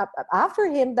gone up after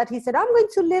him that he said, I'm going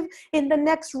to live in the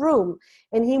next room.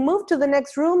 And he moved to the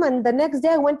next room. And the next day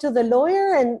I went to the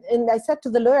lawyer and I said to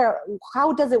the lawyer,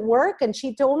 how does it work? And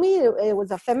she told me it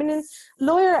was a feminine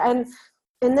lawyer. And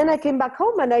then I came back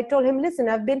home and I told him, listen,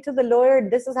 I've been to the lawyer.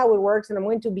 This is how it works. And I'm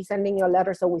going to be sending you a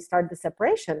letter. So we start the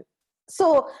separation.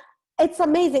 So it's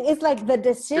amazing. It's like the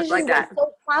decision was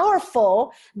so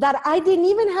powerful that I didn't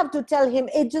even have to tell him.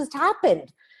 It just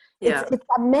happened. Yeah. It's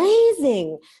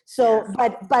amazing. So,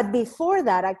 but before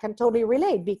that, I can totally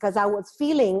relate because I was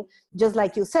feeling just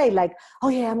like you say, like, oh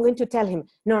yeah, I'm going to tell him.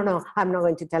 No, I'm not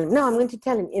going to tell him. No, I'm going to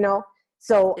tell him,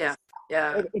 So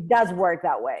it does work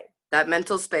that way. That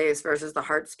mental space versus the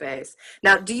heart space.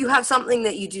 Now, do you have something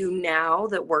that you do now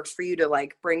that works for you to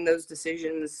like bring those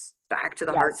decisions back to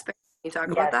the heart space? Can you talk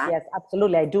about that? Yes,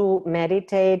 absolutely. I do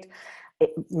meditate.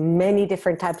 Many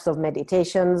different types of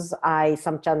meditations. I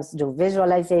sometimes do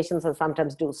visualizations and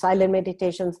sometimes do silent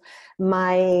meditations.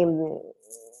 My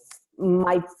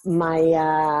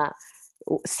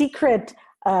secret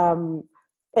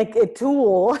a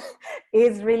tool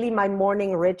is really my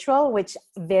morning ritual, which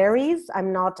varies.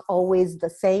 I'm not always the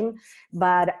same,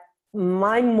 but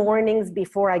my mornings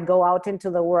before I go out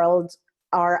into the world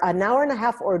are an hour and a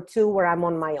half or two where I'm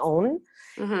on my own.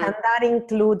 Mm-hmm. And that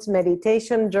includes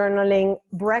meditation, journaling,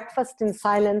 breakfast in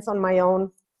silence on my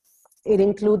own. It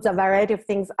includes a variety of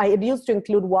things. It used to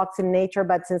include walks in nature,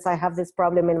 but since I have this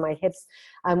problem in my hips,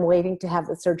 I'm waiting to have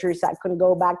the surgery so I couldn't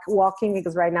go back walking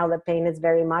because right now the pain is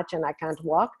very much and I can't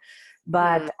walk.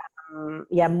 But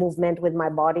movement with my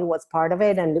body was part of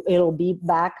it and it'll be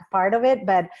back part of it.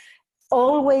 But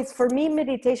always, for me,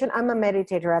 meditation, I'm a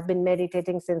meditator. I've been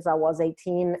meditating since I was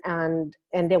 18 and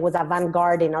there was a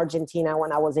vanguard in Argentina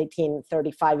when I was 18,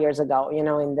 35 years ago,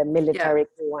 in the military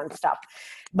and stuff.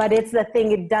 But it's the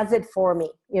thing, it does it for me,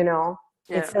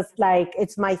 It's just like,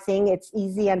 it's my thing. It's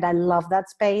easy and I love that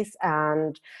space.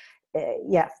 And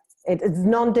it's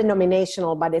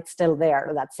non-denominational, but it's still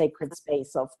there, that sacred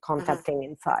space of contacting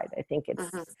inside.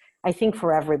 I think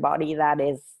for everybody, that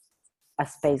is a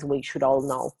space we should all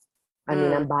know. I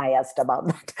mean, I'm biased about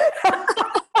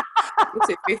that.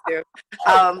 Me too.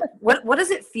 What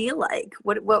does it feel like?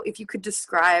 What if you could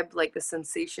describe like the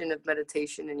sensation of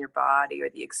meditation in your body or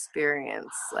the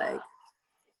experience, like?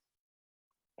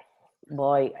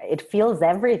 Boy, it feels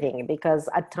everything because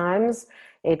at times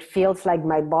it feels like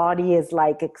my body is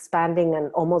like expanding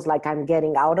and almost like I'm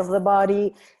getting out of the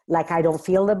body, like I don't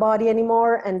feel the body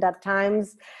anymore. And at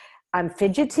times I'm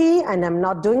fidgety and I'm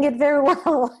not doing it very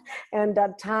well. And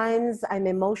at times I'm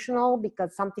emotional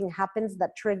because something happens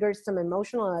that triggers some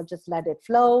emotional and I just let it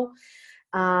flow.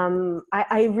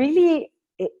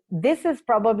 This is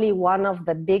probably one of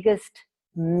the biggest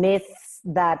myths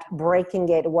that breaking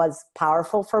it was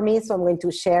powerful for me. So I'm going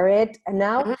to share it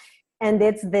now. Mm-hmm. And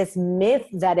it's this myth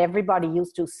that everybody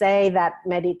used to say that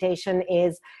meditation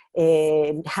is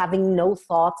having no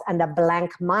thoughts and a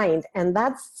blank mind. And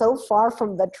that's so far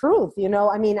from the truth.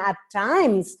 I mean, at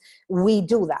times we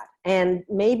do that. And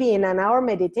maybe in an hour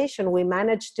meditation, we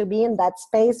manage to be in that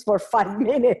space for 5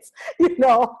 minutes,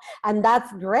 and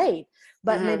that's great.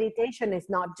 But meditation is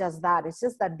not just that. It's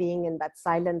just that being in that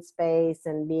silent space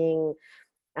and being,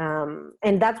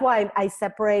 and that's why I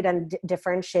separate and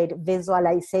differentiate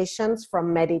visualizations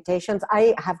from meditations.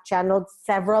 I have channeled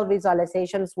several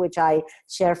visualizations, which I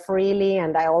share freely.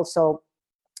 And I also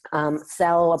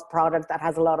sell a product that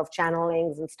has a lot of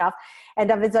channelings and stuff. And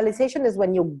a visualization is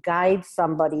when you guide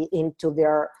somebody into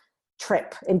their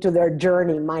trip, into their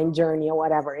journey, mind journey or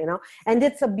whatever, and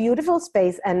it's a beautiful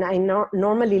space. And I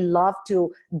normally love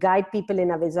to guide people in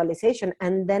a visualization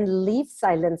and then leave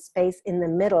silent space in the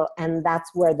middle. And that's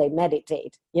where they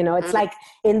meditate. It's like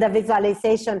in the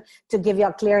visualization, to give you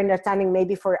a clear understanding,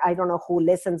 maybe for, I don't know who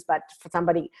listens, but for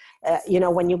somebody,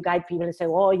 when you guide people and say,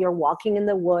 oh, you're walking in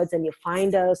the woods and you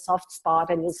find a soft spot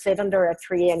and you sit under a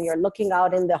tree and you're looking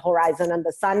out in the horizon and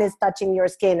the sun is touching your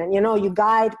skin. And, you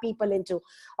guide people into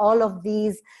all of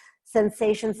these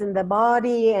sensations in the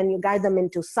body and you guide them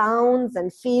into sounds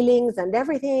and feelings and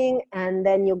everything. And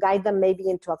then you guide them maybe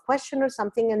into a question or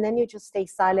something. And then you just stay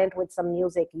silent with some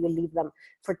music. You leave them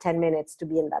for 10 minutes to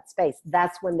be in that space.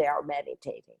 That's when they are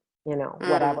meditating,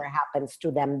 whatever happens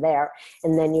to them there.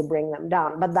 And then you bring them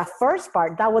down. But the first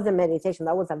part, that was a meditation.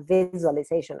 That was a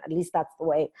visualization. At least that's the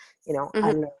way, I know.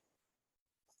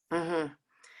 Mm-hmm.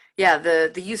 Yeah.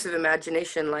 The use of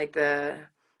imagination, like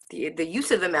the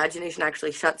use of imagination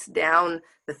actually shuts down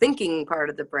the thinking part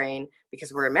of the brain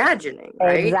because we're imagining,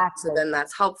 right? Exactly. So then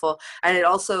that's helpful. And it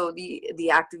also, the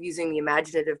act of using the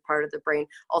imaginative part of the brain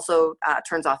also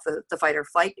turns off the fight or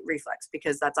flight reflex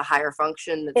because that's a higher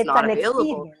function that's not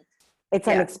available. It's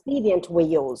an expedient we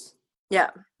use.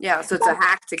 Yeah. So it's a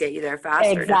hack to get you there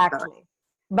faster. Exactly. Definitely.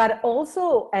 But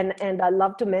also, and I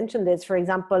love to mention this, for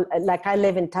example, like I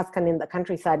live in Tuscany in the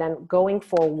countryside, and going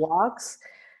for walks,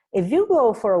 if you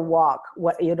go for a walk,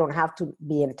 you don't have to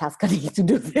be in Tuscany to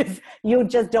do this. You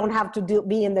just don't have to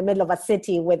be in the middle of a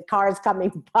city with cars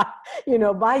coming by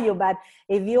you. But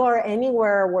if you are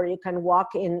anywhere where you can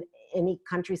walk in any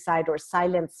countryside or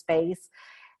silent space,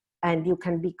 and you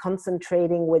can be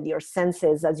concentrating with your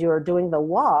senses as you're doing the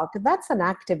walk, that's an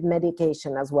active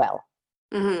meditation as well.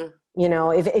 Mm-hmm.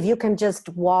 If you can just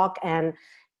walk and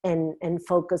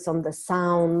focus on the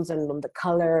sounds and on the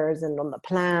colors and on the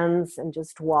plants, and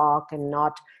just walk and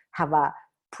not have a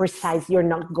precise, you're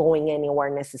not going anywhere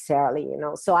necessarily,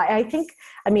 So I think,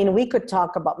 we could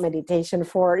talk about meditation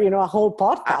for, a whole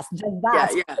podcast, just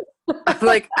that. Yeah.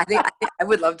 Like, I think I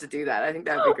would love to do that. I think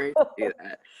that'd be great to do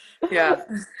that. Yeah.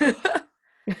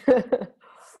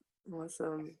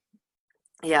 Awesome.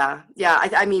 Yeah.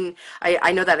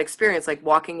 I know that experience, like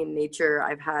walking in nature.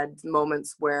 I've had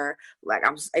moments where like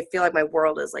I feel like my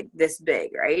world is like this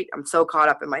big, right? I'm so caught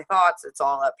up in my thoughts. It's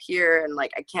all up here, and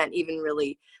like I can't even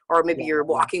really, or maybe you're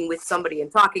walking with somebody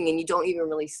and talking and you don't even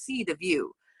really see the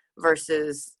view,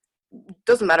 versus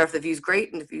doesn't matter if the view's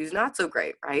great and the view's not so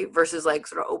great, right? Versus like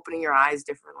sort of opening your eyes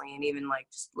differently and even like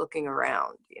just looking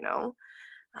around,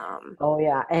 Oh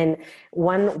yeah. And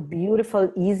one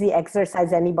beautiful, easy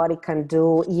exercise anybody can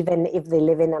do, even if they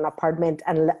live in an apartment,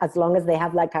 and as long as they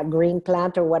have like a green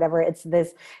plant or whatever, it's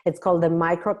called the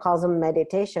microcosm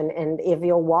meditation. And if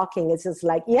you're walking, it's just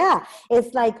like,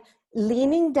 it's like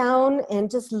leaning down and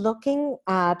just looking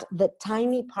at the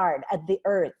tiny part, at the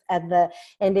earth,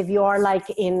 and if you are like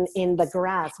in the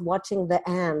grass, watching the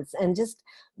ants, and just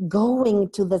going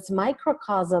to this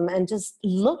microcosm and just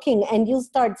looking, and you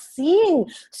start seeing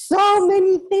so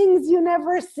many things you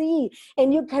never see,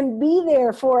 and you can be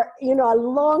there for a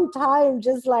long time,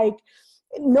 just like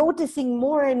noticing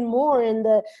more and more, and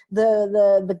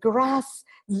the grass,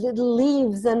 little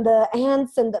leaves, and the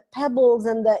ants and the pebbles,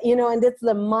 and and it's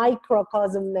the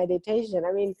microcosm meditation.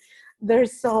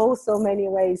 There's so many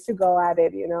ways to go at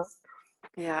it.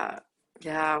 Yeah.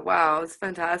 Wow, it's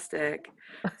fantastic.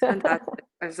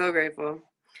 I'm so grateful.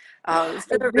 It's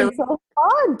been so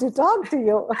fun to talk to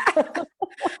you.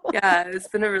 Yeah, it's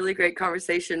been a really great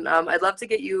conversation. I'd love to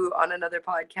get you on another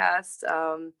podcast,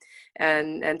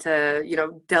 and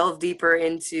to delve deeper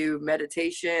into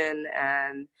meditation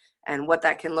and what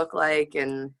that can look like.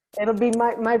 And it'll be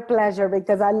my pleasure,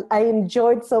 because I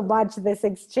enjoyed so much this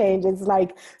exchange. It's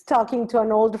like talking to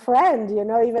an old friend,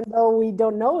 even though we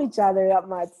don't know each other that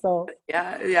much. So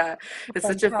yeah, it's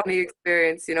such a funny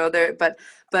experience,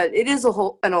 but it is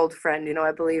an old friend.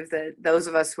 I believe that those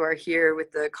of us who are here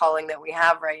with the calling that we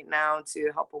have right now to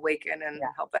help awaken and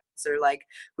help answer, like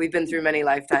we've been through many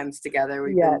lifetimes together.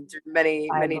 We've been through many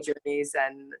journeys,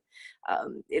 and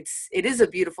it is a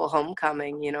beautiful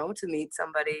homecoming, to meet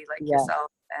somebody like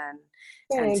yourself, and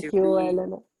Thank you,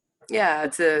 Elena. Yeah,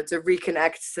 to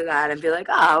reconnect to that and be like,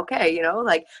 okay,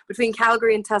 like between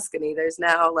Calgary and Tuscany, there's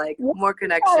now like more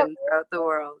connection throughout the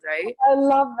world, right? I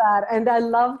love that. And I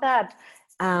love that.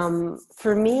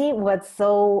 For me, what's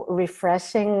so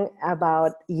refreshing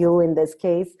about you in this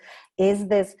case is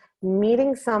this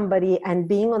meeting somebody and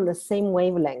being on the same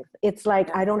wavelength. It's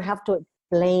like, I don't have to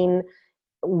explain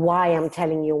why I'm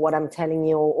telling you what I'm telling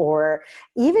you, or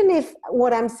even if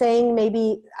what I'm saying,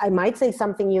 maybe I might say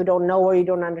something you don't know or you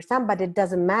don't understand, but it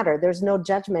doesn't matter. There's no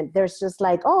judgment. There's just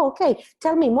like, okay,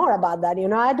 tell me more about that.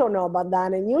 I don't know about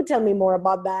that, and you tell me more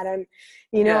about that. And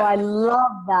I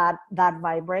love that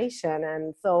vibration.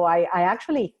 And so I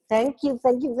actually thank you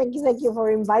for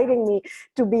inviting me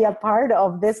to be a part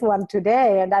of this one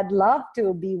today. And I'd love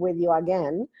to be with you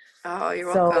again. Oh,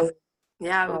 you're welcome.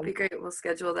 Yeah, it would be great. We'll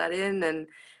schedule that in,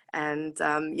 and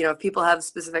if people have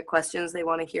specific questions they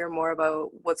want to hear more about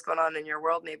what's going on in your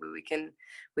world, maybe we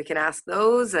can ask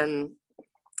those, and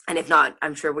if not,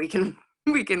 I'm sure we can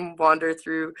wander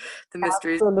through the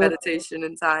mysteries of meditation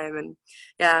and time. And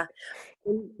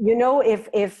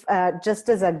if just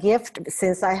as a gift,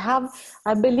 since I have,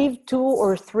 I believe, 2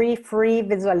 or 3 free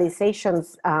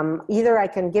visualizations, either I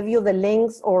can give you the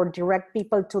links or direct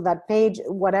people to that page,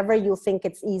 whatever you think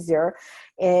it's easier.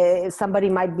 Somebody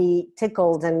might be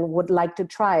tickled and would like to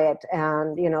try it,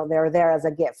 and they're there as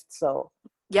a gift. So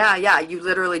yeah, you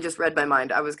literally just read my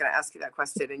mind. I was going to ask you that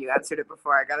question, and you answered it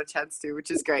before I got a chance to, which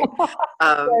is great.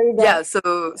 So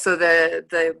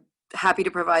the happy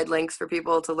to provide links for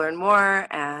people to learn more,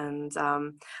 and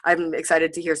I'm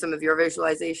excited to hear some of your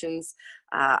visualizations.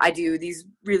 I do these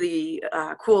really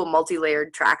cool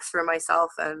multi-layered tracks for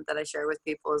myself and that I share with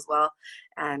people as well.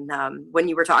 And when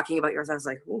you were talking about yours, I was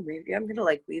like, oh, maybe I'm gonna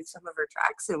like weave some of her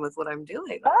tracks in with what I'm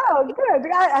doing. Oh,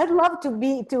 good. I'd love to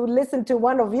listen to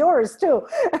one of yours too.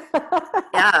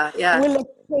 Yeah. We'll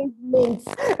exchange links.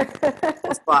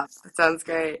 Swap. That sounds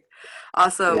great.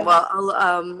 Awesome. Yeah.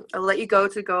 Well, I'll let you go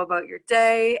about your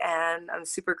day, and I'm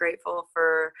super grateful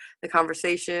for the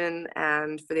conversation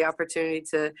and for the opportunity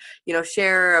to,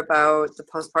 share about the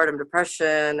postpartum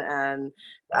depression and,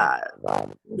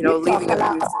 leaving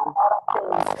abuse.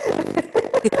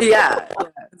 Yeah,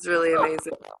 it's really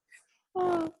amazing.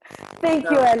 Thank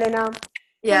you, Elena.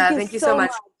 Yeah, thank you so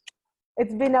much.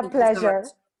 It's been a pleasure.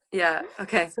 Yeah,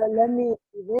 okay. So let me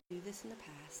do this in the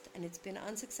past, and it's been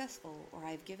unsuccessful, or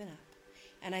I've given up,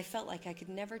 and I felt like I could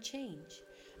never change.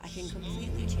 I can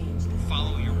completely change this.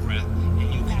 Follow your breath,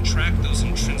 and you contract those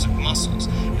intrinsic muscles.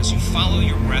 As you follow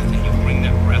your breath, and you bring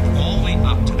that breath all the way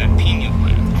up to that pineal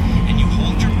gland, and you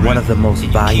hold your breath. One of the most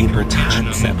valuable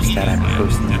concepts that I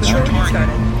personally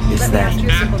learned is that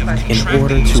in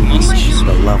order to reach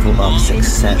the level of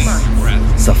success,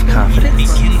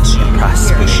 self-confidence, and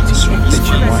prosperity that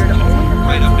you want,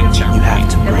 you have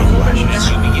to brainwash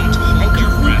yourself.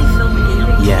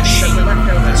 Yes,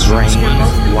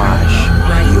 brainwash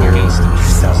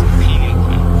yourself.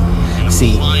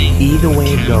 See, either way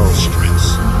it goes,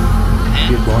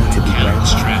 you're going to be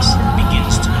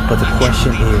brainwashed. But the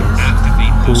question is,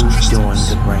 who's doing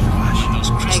the brainwashing?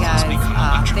 Hey guys,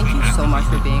 thank you so much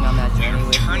for being on that journey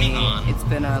with me. It's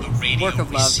been a work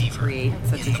of love to create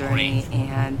such a journey,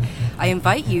 and I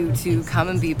invite you to come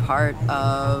and be part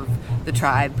of the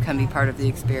tribe, come be part of the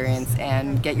experience,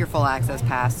 and get your full access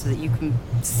pass so that you can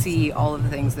see all of the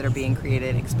things that are being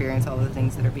created, experience all of the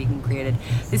things that are being created.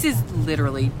 This is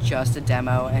literally just a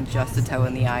demo and just a toe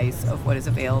in the ice of what is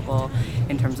available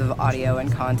in terms of audio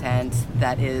and content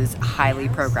that is highly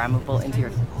programmable into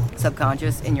your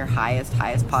subconscious in your highest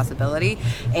possibility.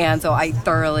 And so I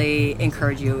thoroughly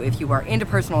encourage you, if you are into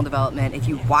personal development, if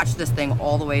you watch this thing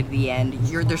all the way to the end,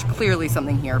 there's clearly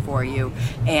something here for you,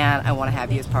 and I want to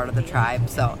have you as part of the tribe.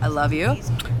 So I love you.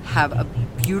 Have a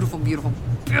beautiful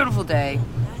day,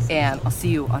 and I'll see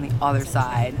you on the other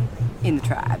side in the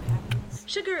tribe.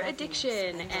 Sugar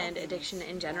addiction and addiction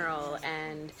in general,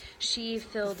 and she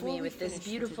filled me with this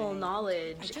beautiful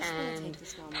knowledge and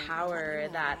power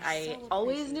that I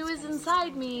always knew was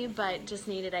inside me, but just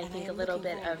needed, I think, a little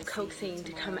bit of coaxing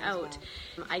to come out.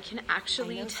 I can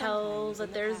actually tell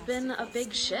that there's been a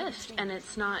big shift, and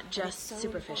it's not just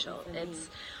superficial. It's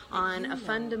on a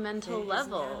fundamental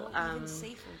level.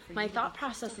 My thought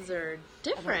processes are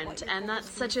different, and that's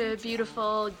such a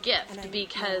beautiful gift,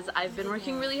 because I've been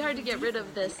working really hard to get rid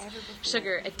of this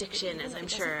sugar addiction, as I'm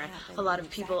sure a lot of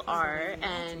people are.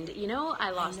 And I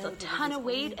lost a ton of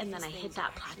weight, and then I hit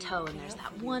that plateau, and there's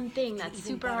that one thing that's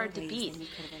super hard to beat.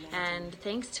 And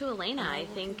thanks to Elena, I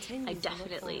think I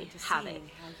definitely have it.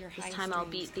 This time I'll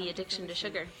beat the addiction to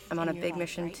sugar. I'm on a big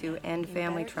mission to end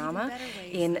family trauma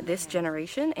in this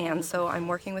generation, and so I'm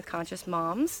working with conscious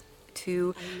moms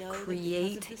to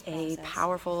create a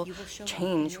powerful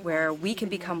change where we can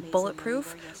become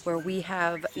bulletproof, where we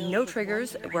have no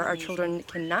triggers, where our children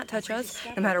cannot touch us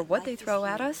no matter what they throw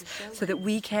at us, so that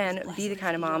we can be the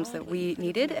kind of moms that we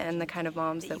needed and the kind of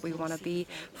moms that we want to be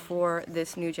for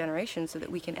this new generation, so that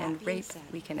we can end rape,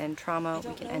 we can end trauma,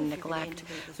 we can end neglect,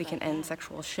 we can end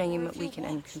sexual shame, we can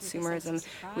end consumerism,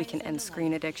 we can end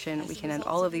screen addiction, we can end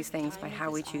all of these things by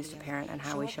how we choose to parent and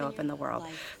how we show up in the world.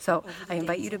 So I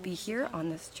invite you to be here on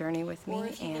this journey with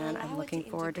me, and I'm looking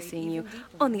forward to seeing you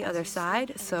on the other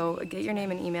side. So get your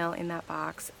name and email in that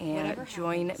box and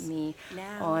join me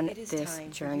on this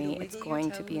journey. It's going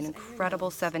to be an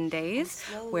incredible 7 days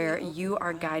where you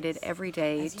are guided every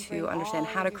day to understand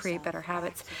how to create better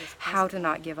habits, how to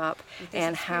not give up,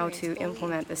 and how to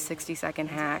implement the 60-second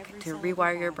hack to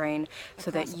rewire your brain so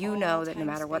that you know that no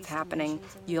matter what's happening,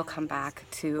 you'll come back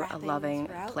to a loving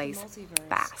place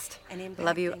fast. I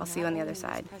love you. I'll see you on the other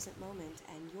side.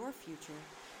 And your future,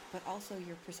 but also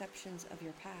your perceptions of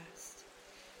your past,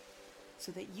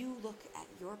 so that you look at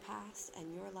your past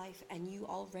and your life and you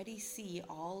already see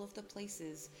all of the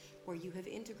places where you have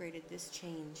integrated this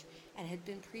change and had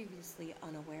been previously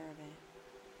unaware of it.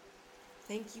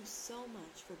 Thank you so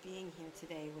much for being here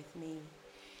today with me,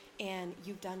 and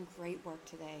you've done great work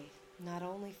today, not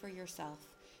only for yourself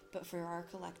but for our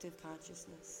collective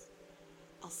consciousness.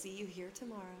 I'll see you here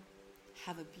tomorrow.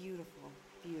 Have a beautiful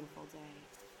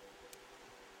day.